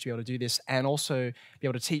privileged to be able to do this, and also be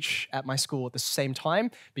able to teach at my school at the same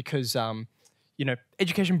time, because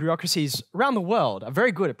education bureaucracies around the world are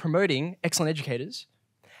very good at promoting excellent educators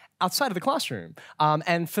outside of the classroom.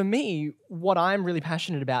 And for me, what I'm really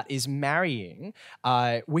passionate about is marrying.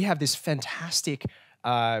 We have this fantastic,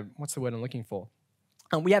 what's the word I'm looking for?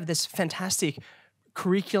 We have this fantastic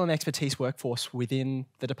curriculum expertise workforce within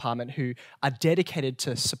the department who are dedicated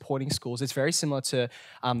to supporting schools. It's very similar to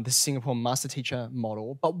the Singapore master teacher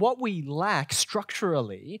model. But what we lack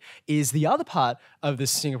structurally is the other part of the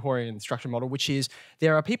Singaporean structure model, which is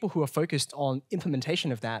there are people who are focused on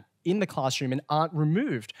implementation of that in the classroom and aren't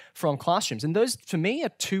removed from classrooms. And those, for me, are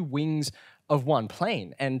 2 wings of one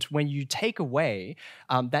plane. And when you take away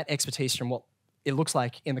that expertise from what it looks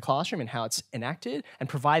like in the classroom and how it's enacted, and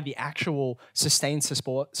provide the actual sustained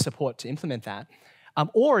support to implement that.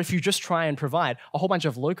 Or if you just try and provide a whole bunch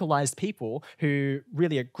of localized people who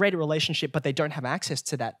really are great at relationship, but they don't have access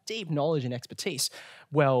to that deep knowledge and expertise,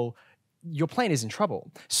 well, your plane is in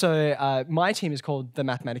trouble. So my team is called the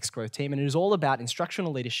Mathematics Growth Team, and it is all about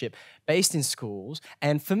instructional leadership based in schools.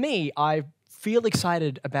 And for me, I feel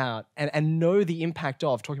excited about and know the impact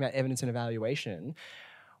of talking about evidence and evaluation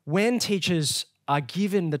when teachers are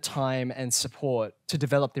given the time and support to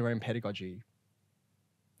develop their own pedagogy.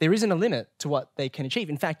 there isn't a limit to what they can achieve.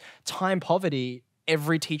 In fact, time poverty,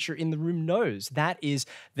 every teacher in the room knows that is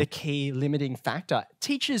the key limiting factor.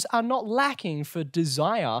 Teachers are not lacking for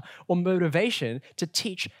desire or motivation to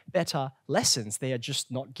teach better lessons. They are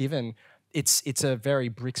just not given. It's a very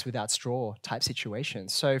bricks without straw type situation.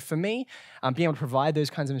 So for me, being able to provide those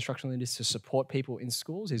kinds of instructional leaders to support people in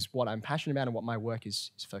schools is what I'm passionate about and what my work is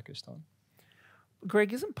focused on.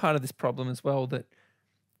 Greg, isn't part of this problem as well that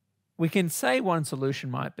we can say one solution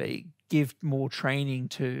might be give more training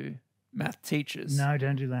to math teachers? No,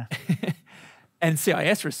 don't do that. And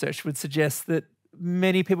CIS research would suggest that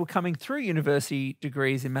many people coming through university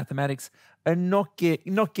degrees in mathematics are not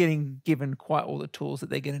getting given quite all the tools that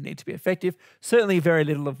they're going to need to be effective. Certainly very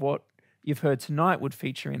little of what you've heard tonight would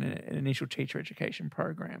feature in an initial teacher education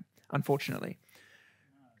program, unfortunately.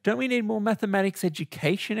 Don't we need more mathematics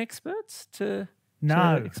education experts to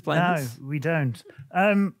explain this? No, we don't.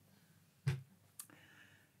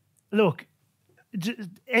 Look,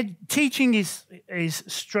 teaching is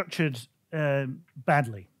structured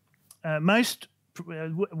badly.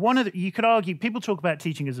 You could argue, people talk about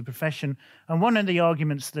teaching as a profession, and one of the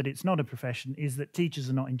arguments that it's not a profession is that teachers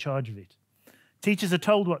are not in charge of it. Teachers are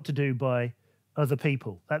told what to do by other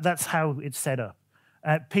people. That's how it's set up.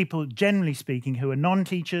 People, generally speaking, who are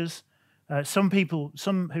non-teachers, some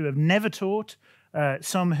who have never taught,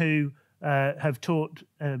 some who have taught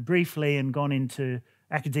briefly and gone into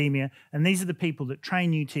academia, and these are the people that train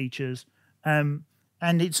new teachers.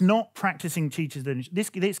 And it's not practicing teachers. This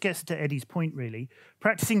gets to Eddie's point, really.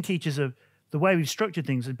 Practicing teachers are, the way we've structured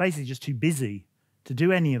things, are basically just too busy to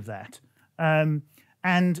do any of that.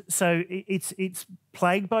 And so it's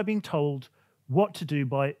plagued by being told what to do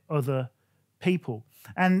by other people.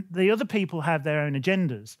 And the other people have their own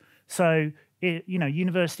agendas. So,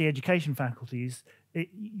 university education faculties,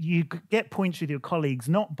 you get points with your colleagues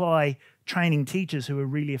not by training teachers who are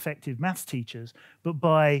really effective maths teachers, but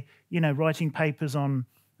by, writing papers on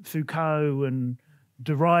Foucault and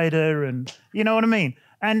Derrida and, you know what I mean?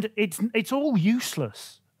 And it's all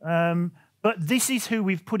useless. But this is who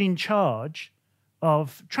we've put in charge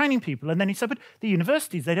of training people. And then he said, but the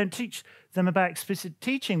universities, they don't teach them about explicit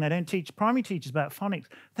teaching. They don't teach primary teachers about phonics.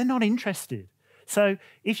 They're not interested. So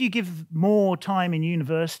if you give more time in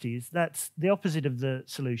universities, that's the opposite of the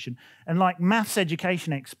solution. And like maths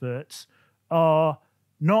education experts are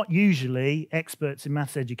not usually experts in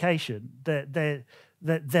maths education.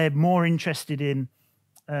 They're more interested in,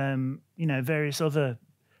 various other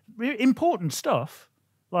important stuff.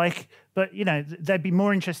 But they'd be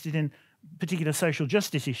more interested in particular social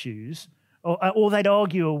justice issues, or they'd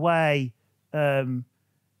argue away.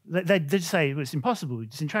 They'd say, well, it's impossible,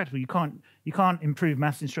 it's intractable. You can't improve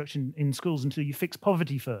maths instruction in schools until you fix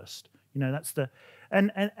poverty first. That's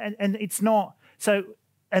and it's not so.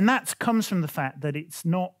 And that comes from the fact that it's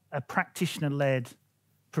not a practitioner-led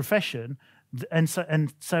profession, and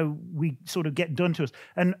so we sort of get done to us.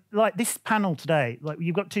 And like this panel today, like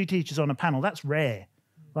you've got two teachers on a panel. That's rare.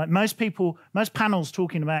 Like most panels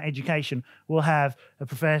talking about education will have a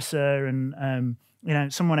professor and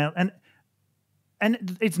someone else.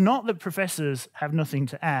 And it's not that professors have nothing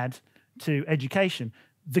to add to education.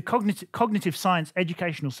 The cognitive science,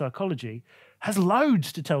 educational psychology, has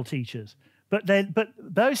loads to tell teachers. But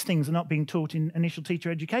those things are not being taught in initial teacher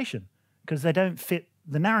education because they don't fit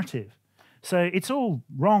the narrative. So it's all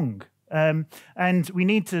wrong. And we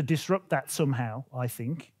need to disrupt that somehow, I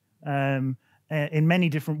think, in many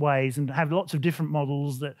different ways, and have lots of different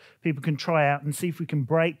models that people can try out and see if we can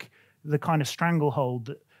break the kind of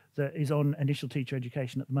stranglehold that is on initial teacher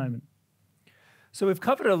education at the moment. So we've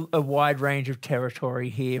covered a wide range of territory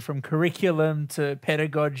here, from curriculum to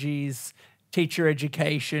pedagogies, teacher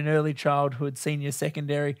education, early childhood, senior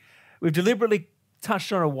secondary. We've deliberately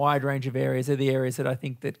touched on a wide range of areas. They're the areas that I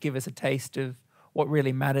think that give us a taste of what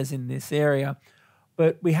really matters in this area.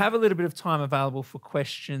 But we have a little bit of time available for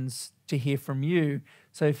questions to hear from you.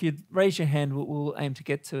 So if you raise your hand, we'll aim to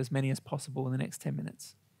get to as many as possible in the next 10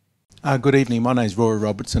 minutes. Good evening. My name is Rory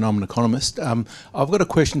Robertson. I'm an economist. I've got a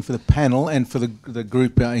question for the panel and for the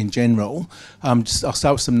group in general. I'll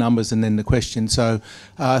start with some numbers and then the question. So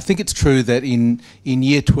I think it's true that in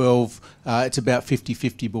Year 12, it's about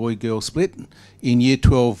 50-50 boy-girl split. In Year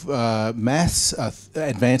 12 maths,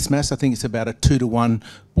 advanced maths, I think it's about a 2-to-1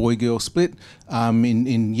 boy-girl split.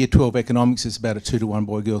 In Year 12 economics, it's about a 2-to-1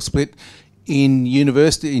 boy-girl split. In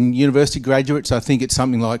university graduates, I think it's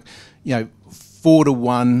something like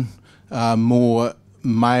 4-to-1 more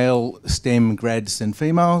male STEM grads than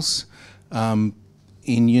females. In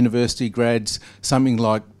university grads, something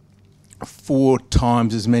like 4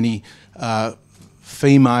 times as many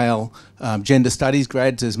female gender studies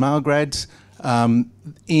grads as male grads.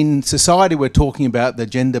 In society, we're talking about the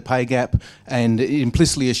gender pay gap, and it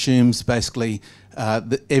implicitly assumes basically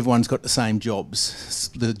that everyone's got the same jobs.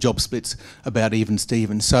 The job split's about even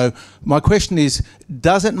Steven. So my question is,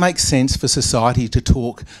 does it make sense for society to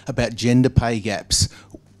talk about gender pay gaps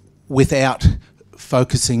without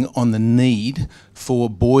focusing on the need for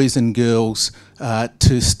boys and girls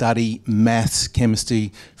to study maths,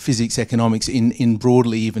 chemistry, physics, economics in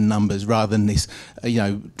broadly even numbers, rather than this,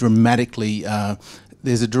 dramatically.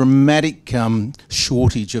 There's a dramatic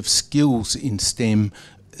shortage of skills in STEM,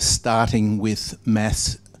 starting with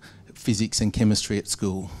maths, physics, and chemistry at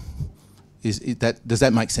school. Does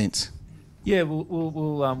that make sense? Yeah,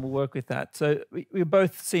 we'll work with that. So we're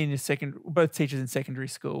both both teachers in secondary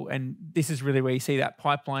school, and this is really where you see that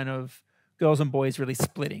pipeline of girls and boys really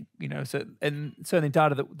splitting. So and certainly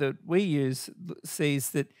data that we use sees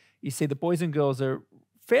that you see the boys and girls are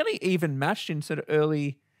fairly even matched in sort of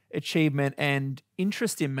early achievement and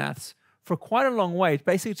interest in maths for quite a long way,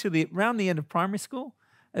 basically to around the end of primary school,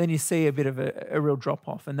 and then you see a bit of a real drop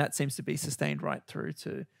off, and that seems to be sustained right through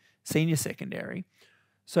to senior secondary.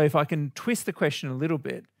 So if I can twist the question a little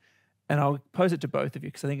bit, and I'll pose it to both of you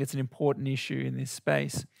because I think it's an important issue in this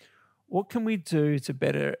space, what can we do to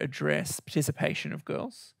better address participation of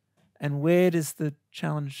girls, and where does the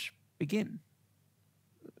challenge begin?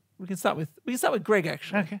 We can start with Greg,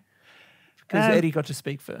 actually. Okay. Because Eddie got to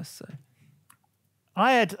speak first. So.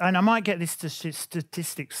 and I might get this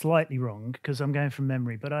statistic slightly wrong because I'm going from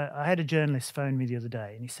memory, but I had a journalist phone me the other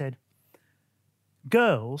day, and he said,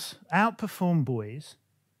 girls outperform boys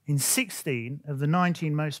in 16 of the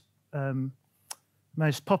 19 most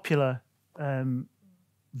popular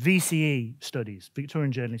VCE studies,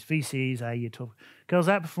 Victorian journalists, VCEs, year 12. Girls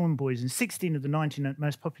outperform boys in 16 of the 19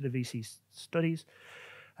 most popular VCE studies.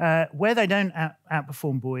 Where they don't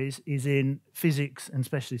outperform boys is in physics and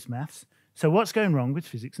specialist maths. So what's going wrong with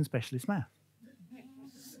physics and specialist math?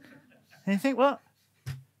 And you think, well,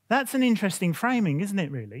 that's an interesting framing, isn't it,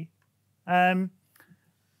 really?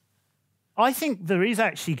 I think there is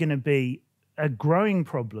actually going to be a growing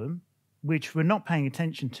problem, which we're not paying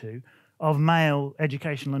attention to, of male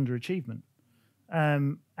educational underachievement.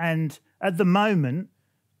 And at the moment,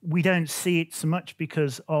 we don't see it so much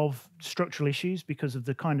because of structural issues, because of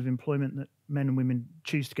the kind of employment that men and women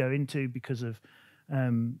choose to go into, because of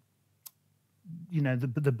the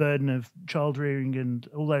burden of child rearing and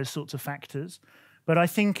all those sorts of factors. But I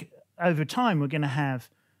think over time we're going to have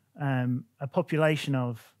a population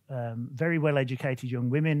of very well-educated young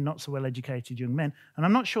women, not so well-educated young men, and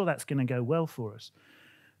I'm not sure that's going to go well for us.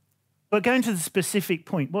 But going to the specific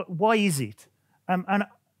point, why is it? And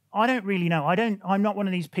I don't really know. I'm not one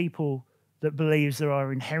of these people that believes there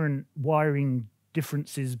are inherent wiring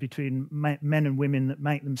differences between men and women that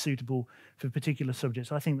make them suitable for particular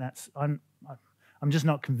subjects. I think I'm just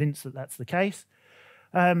not convinced that that's the case.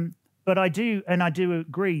 But I do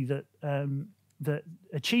agree that that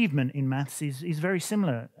achievement in maths is very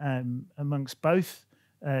similar amongst both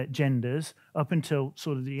genders up until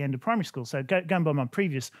sort of the end of primary school. So going by my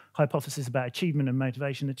previous hypothesis about achievement and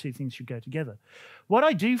motivation, the two things should go together. What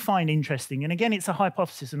I do find interesting, and again, it's a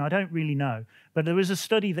hypothesis and I don't really know, but there was a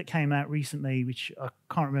study that came out recently, which I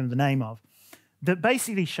can't remember the name of, that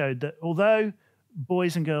basically showed that although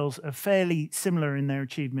boys and girls are fairly similar in their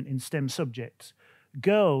achievement in STEM subjects,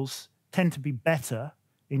 girls tend to be better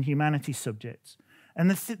in humanities subjects.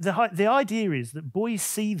 And the idea is that boys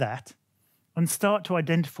see that and start to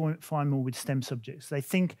identify more with STEM subjects. They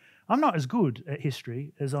think, I'm not as good at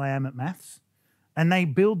history as I am at maths. And they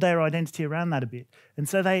build their identity around that a bit. And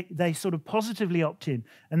so they sort of positively opt in.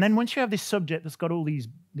 And then once you have this subject that's got all these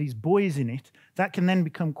boys in it, that can then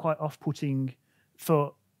become quite off-putting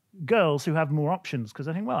for girls who have more options, because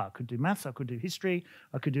I think, well, I could do maths, I could do history,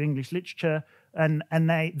 I could do English literature, and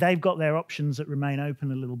they've got their options that remain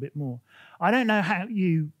open a little bit more. I don't know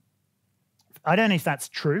if that's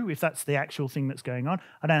true, if that's the actual thing that's going on.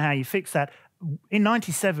 I don't know how you fix that. In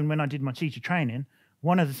 '97, when I did my teacher training,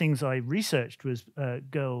 one of the things I researched was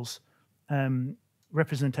girls'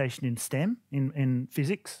 representation in STEM, in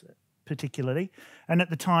physics particularly. And at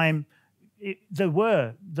the time, there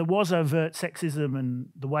was overt sexism, and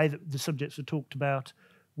the way that the subjects were talked about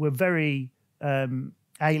were very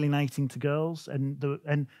alienating to girls, and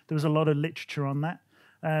there was a lot of literature on that.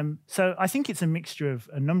 So I think it's a mixture of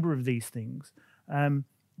a number of these things,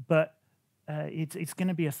 but it's going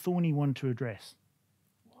to be a thorny one to address.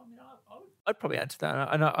 Well, I mean, I'd probably add to that,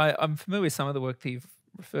 and I'm familiar with some of the work that you've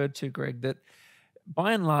referred to, Greg, that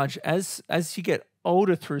by and large, as you get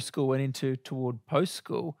older through school and toward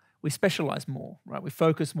post-school, we specialise more, right? We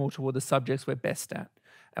focus more toward the subjects we're best at.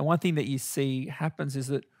 And one thing that you see happens is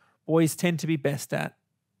that boys tend to be best at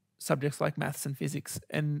subjects like maths and physics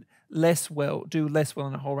and do less well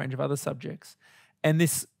in a whole range of other subjects. And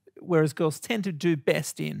this, whereas girls tend to do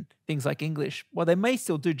best in things like English, well, they may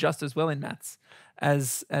still do just as well in maths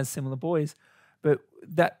as similar boys, but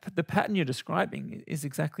the pattern you're describing is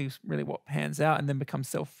exactly really what pans out and then becomes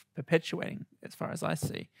self-perpetuating as far as I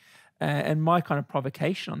see. And my kind of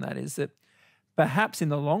provocation on that is that perhaps in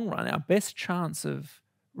the long run, our best chance of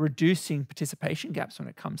reducing participation gaps when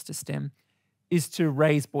it comes to STEM is to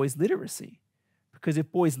raise boys' literacy. Because if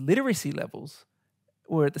boys' literacy levels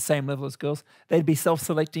were at the same level as girls, they'd be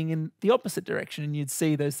self-selecting in the opposite direction and you'd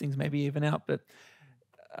see those things maybe even out. But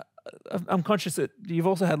I'm conscious that you've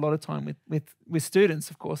also had a lot of time with students,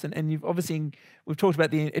 of course, and you've obviously, we've talked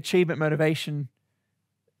about the achievement motivation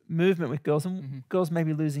movement with girls, and girls may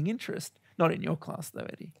be losing interest. Not in your class though,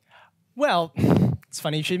 Eddie. Well, it's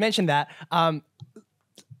funny you should mention that.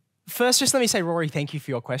 First, just let me say, Rory, thank you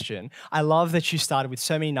for your question. I love that you started with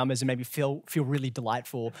so many numbers and made me feel really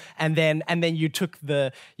delightful, and then you took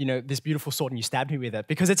this beautiful sword and you stabbed me with it,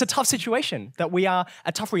 because it's a tough situation a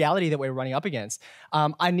tough reality that we're running up against.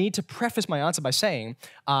 I need to preface my answer by saying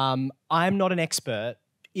I'm not an expert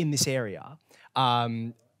in this area.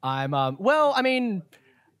 I'm not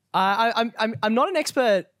an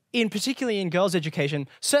expert particularly in girls' education.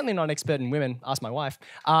 Certainly not an expert in women. Ask my wife.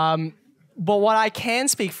 But what I can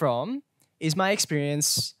speak from is my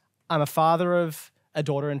experience. I'm a father of a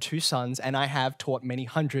daughter and 2 sons, and I have taught many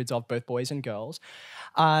hundreds of both boys and girls.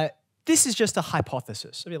 This is just a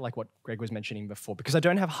hypothesis, a bit like what Greg was mentioning before, because I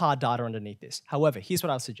don't have hard data underneath this. However, here's what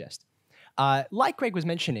I'll suggest. Like Greg was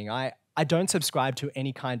mentioning, I don't subscribe to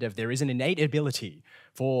any kind of there is an innate ability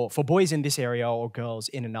for boys in this area or girls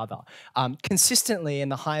in another. Consistently in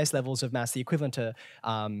the highest levels of maths, the equivalent to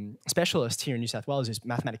specialist here in New South Wales is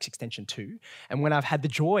Mathematics Extension 2. And when I've had the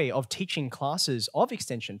joy of teaching classes of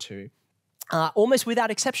Extension 2, almost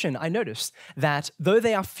without exception, I noticed that though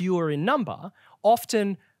they are fewer in number,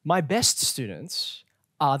 often my best students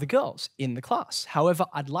are the girls in the class. However,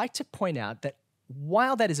 I'd like to point out that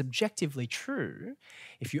while that is objectively true,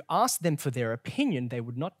 if you ask them for their opinion, they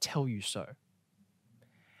would not tell you so.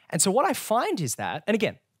 And so what I find is that, and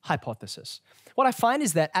again, hypothesis, what I find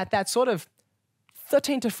is that at that sort of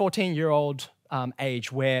 13 to 14-year-old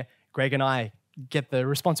age where Greg and I get the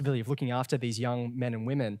responsibility of looking after these young men and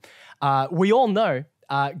women, we all know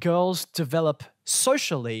girls develop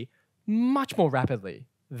socially much more rapidly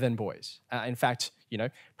than boys. In fact,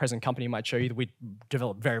 present company might show you that we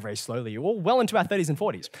develop very, very slowly, well into our 30s and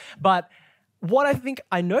 40s. But what I think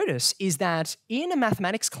I notice is that in a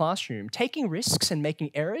mathematics classroom, taking risks and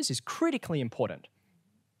making errors is critically important.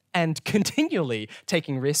 And continually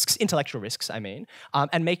taking risks, intellectual risks, I mean,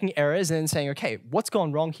 and making errors and then saying, okay, what's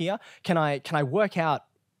gone wrong here? Can I work out,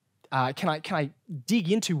 can I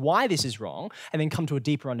dig into why this is wrong and then come to a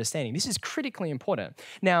deeper understanding? This is critically important.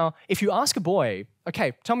 Now, if you ask a boy,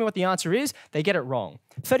 okay, tell me what the answer is, they get it wrong.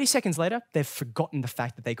 30 seconds later, they've forgotten the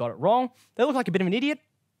fact that they got it wrong. They look like a bit of an idiot.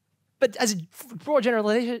 But as a broad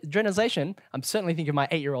generalization, I'm certainly thinking of my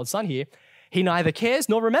 8-year-old son here, he neither cares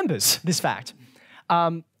nor remembers this fact.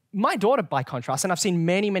 My daughter, by contrast, and I've seen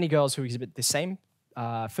many, many girls who exhibit the same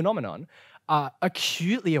phenomenon, are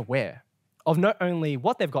acutely aware of not only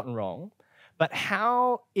what they've gotten wrong, but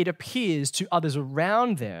how it appears to others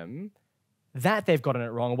around them that they've gotten it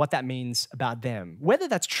wrong and what that means about them, whether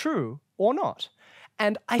that's true or not.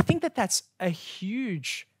 And I think that that's a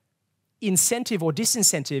huge incentive or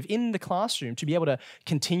disincentive in the classroom to be able to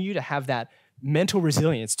continue to have that mental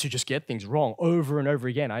resilience to just get things wrong over and over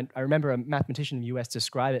again. I remember a mathematician in the US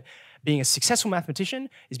describe it, being a successful mathematician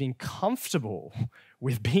is being comfortable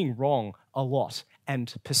with being wrong a lot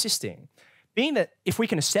and persisting. Being that if we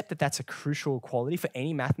can accept that that's a crucial quality for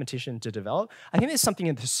any mathematician to develop, I think there's something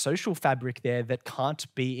in the social fabric there that can't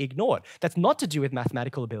be ignored. That's not to do with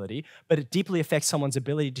mathematical ability, but it deeply affects someone's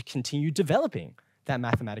ability to continue developing that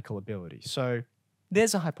mathematical ability. So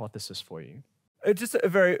there's a hypothesis for you. Just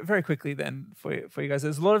very, very quickly then for you guys,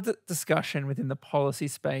 there's a lot of discussion within the policy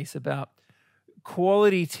space about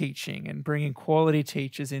quality teaching and bringing quality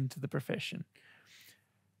teachers into the profession.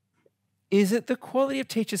 Is it the quality of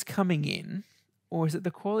teachers coming in, or is it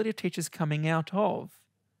the quality of teachers coming out of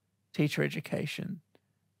teacher education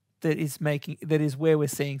that is where we're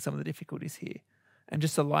seeing some of the difficulties here? And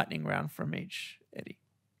just a lightning round from each, Eddie.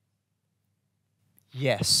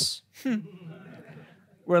 Yes.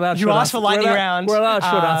 We're allowed. You asked for lightning round. We're allowed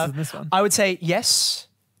short answers in this one. I would say yes,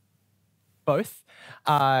 both.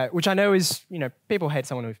 which I know is, people hate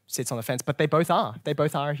someone who sits on the fence, but they both are. They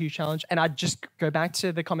both are a huge challenge. And I'd just go back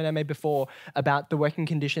to the comment I made before about the working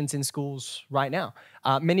conditions in schools right now.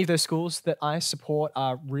 Many of those schools that I support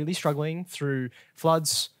are really struggling through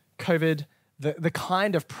floods, COVID. The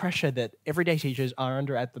kind of pressure that everyday teachers are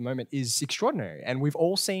under at the moment is extraordinary. And we've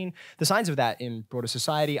all seen the signs of that in broader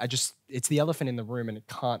society. It's the elephant in the room and it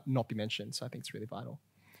can't not be mentioned. So I think it's really vital.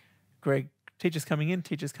 Greg, teachers coming in,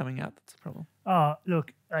 teachers coming out, that's a problem.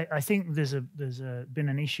 Look, I think there's been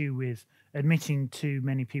an issue with admitting too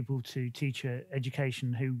many people to teacher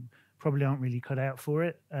education who probably aren't really cut out for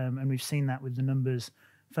it. And we've seen that with the numbers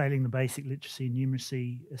failing the basic literacy and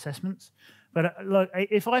numeracy assessments. But look,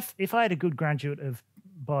 if I had a good graduate of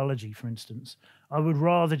biology, for instance, I would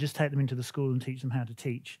rather just take them into the school and teach them how to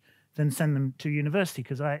teach than send them to university,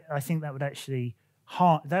 because I think that would actually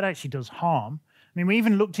does harm. I mean, we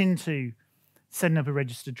even looked into setting up a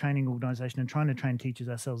registered training organisation and trying to train teachers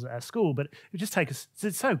ourselves at our school, but it would just take us,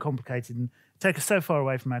 it's so complicated and take us so far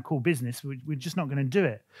away from our core business, we're just not going to do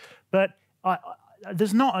it. But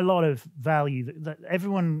there's not a lot of value that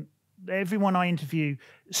everyone I interview,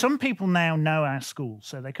 some people now know our school,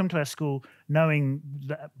 so they come to our school knowing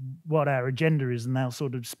what our agenda is and they'll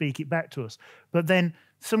sort of speak it back to us. But then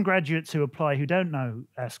some graduates who apply who don't know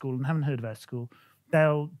our school and haven't heard of our school,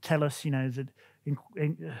 they'll tell us, that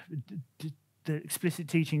the explicit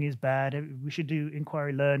teaching is bad. We should do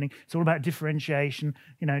inquiry learning. It's all about differentiation.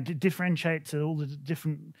 Differentiate to all the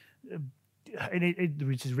different,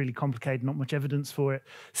 which is really complicated. Not much evidence for it.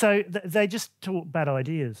 So they just talk bad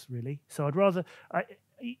ideas, really. So I'd rather.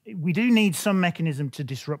 We do need some mechanism to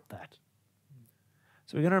disrupt that.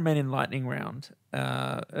 So we're going to remain in lightning round,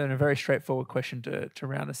 and a very straightforward question to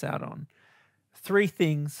round us out on. 3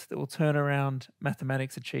 things that will turn around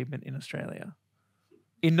mathematics achievement in Australia,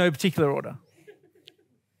 in no particular order.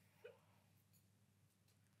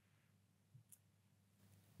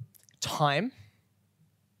 Time,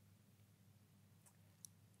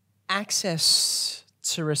 access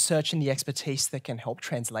to research and the expertise that can help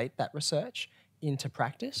translate that research into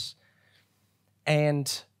practice,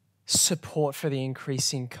 and support for the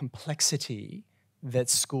increasing complexity that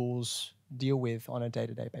schools deal with on a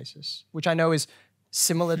day-to-day basis, which I know is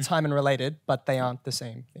similar to time and related, but they aren't the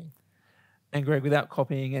same thing. And Greg, without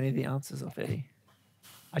copying any of the answers of Eddie.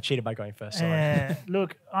 I cheated by going first, sorry.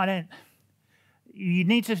 Look, you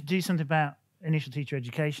need to do something about initial teacher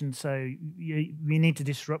education, so we need to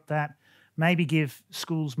disrupt that. Maybe give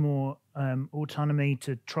schools more autonomy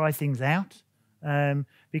to try things out,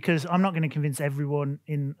 because I'm not going to convince everyone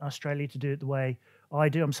in Australia to do it the way I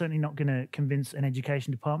do. I'm certainly not going to convince an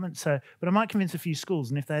education department. But I might convince a few schools,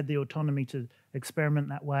 and if they had the autonomy to experiment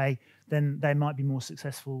that way, then they might be more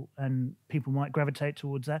successful and people might gravitate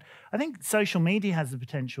towards that. I think social media has the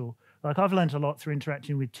potential. Like, I've learned a lot through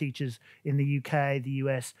interacting with teachers in the UK, the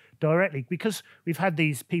US directly, because we've had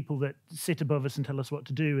these people that sit above us and tell us what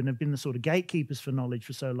to do and have been the sort of gatekeepers for knowledge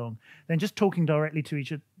for so long. Then just talking directly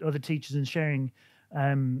to other teachers and sharing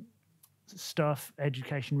stuff,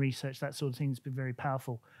 education, research, that sort of thing has been very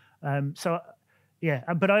powerful.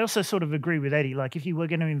 But I also sort of agree with Eddie. Like, if you were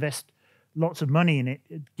going to invest lots of money in it,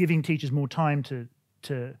 giving teachers more time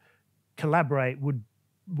to collaborate would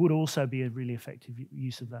also be a really effective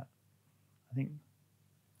use of that, I think.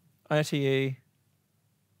 ITE,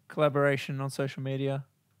 collaboration on social media.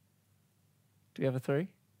 Do we have a 3?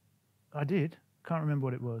 I did. Can't remember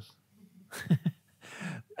what it was.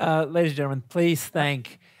 Ladies and gentlemen, please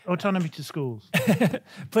thank... Autonomy to schools.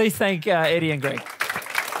 Please thank Eddie and Greg.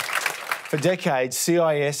 For decades,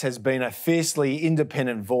 CIS has been a fiercely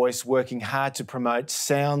independent voice working hard to promote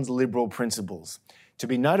sound liberal principles. To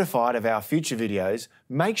be notified of our future videos,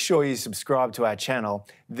 make sure you subscribe to our channel,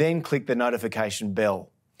 then click the notification bell.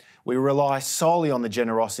 We rely solely on the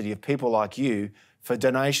generosity of people like you for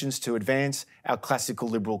donations to advance our classical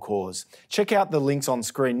liberal cause. Check out the links on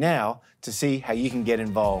screen now to see how you can get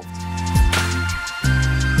involved.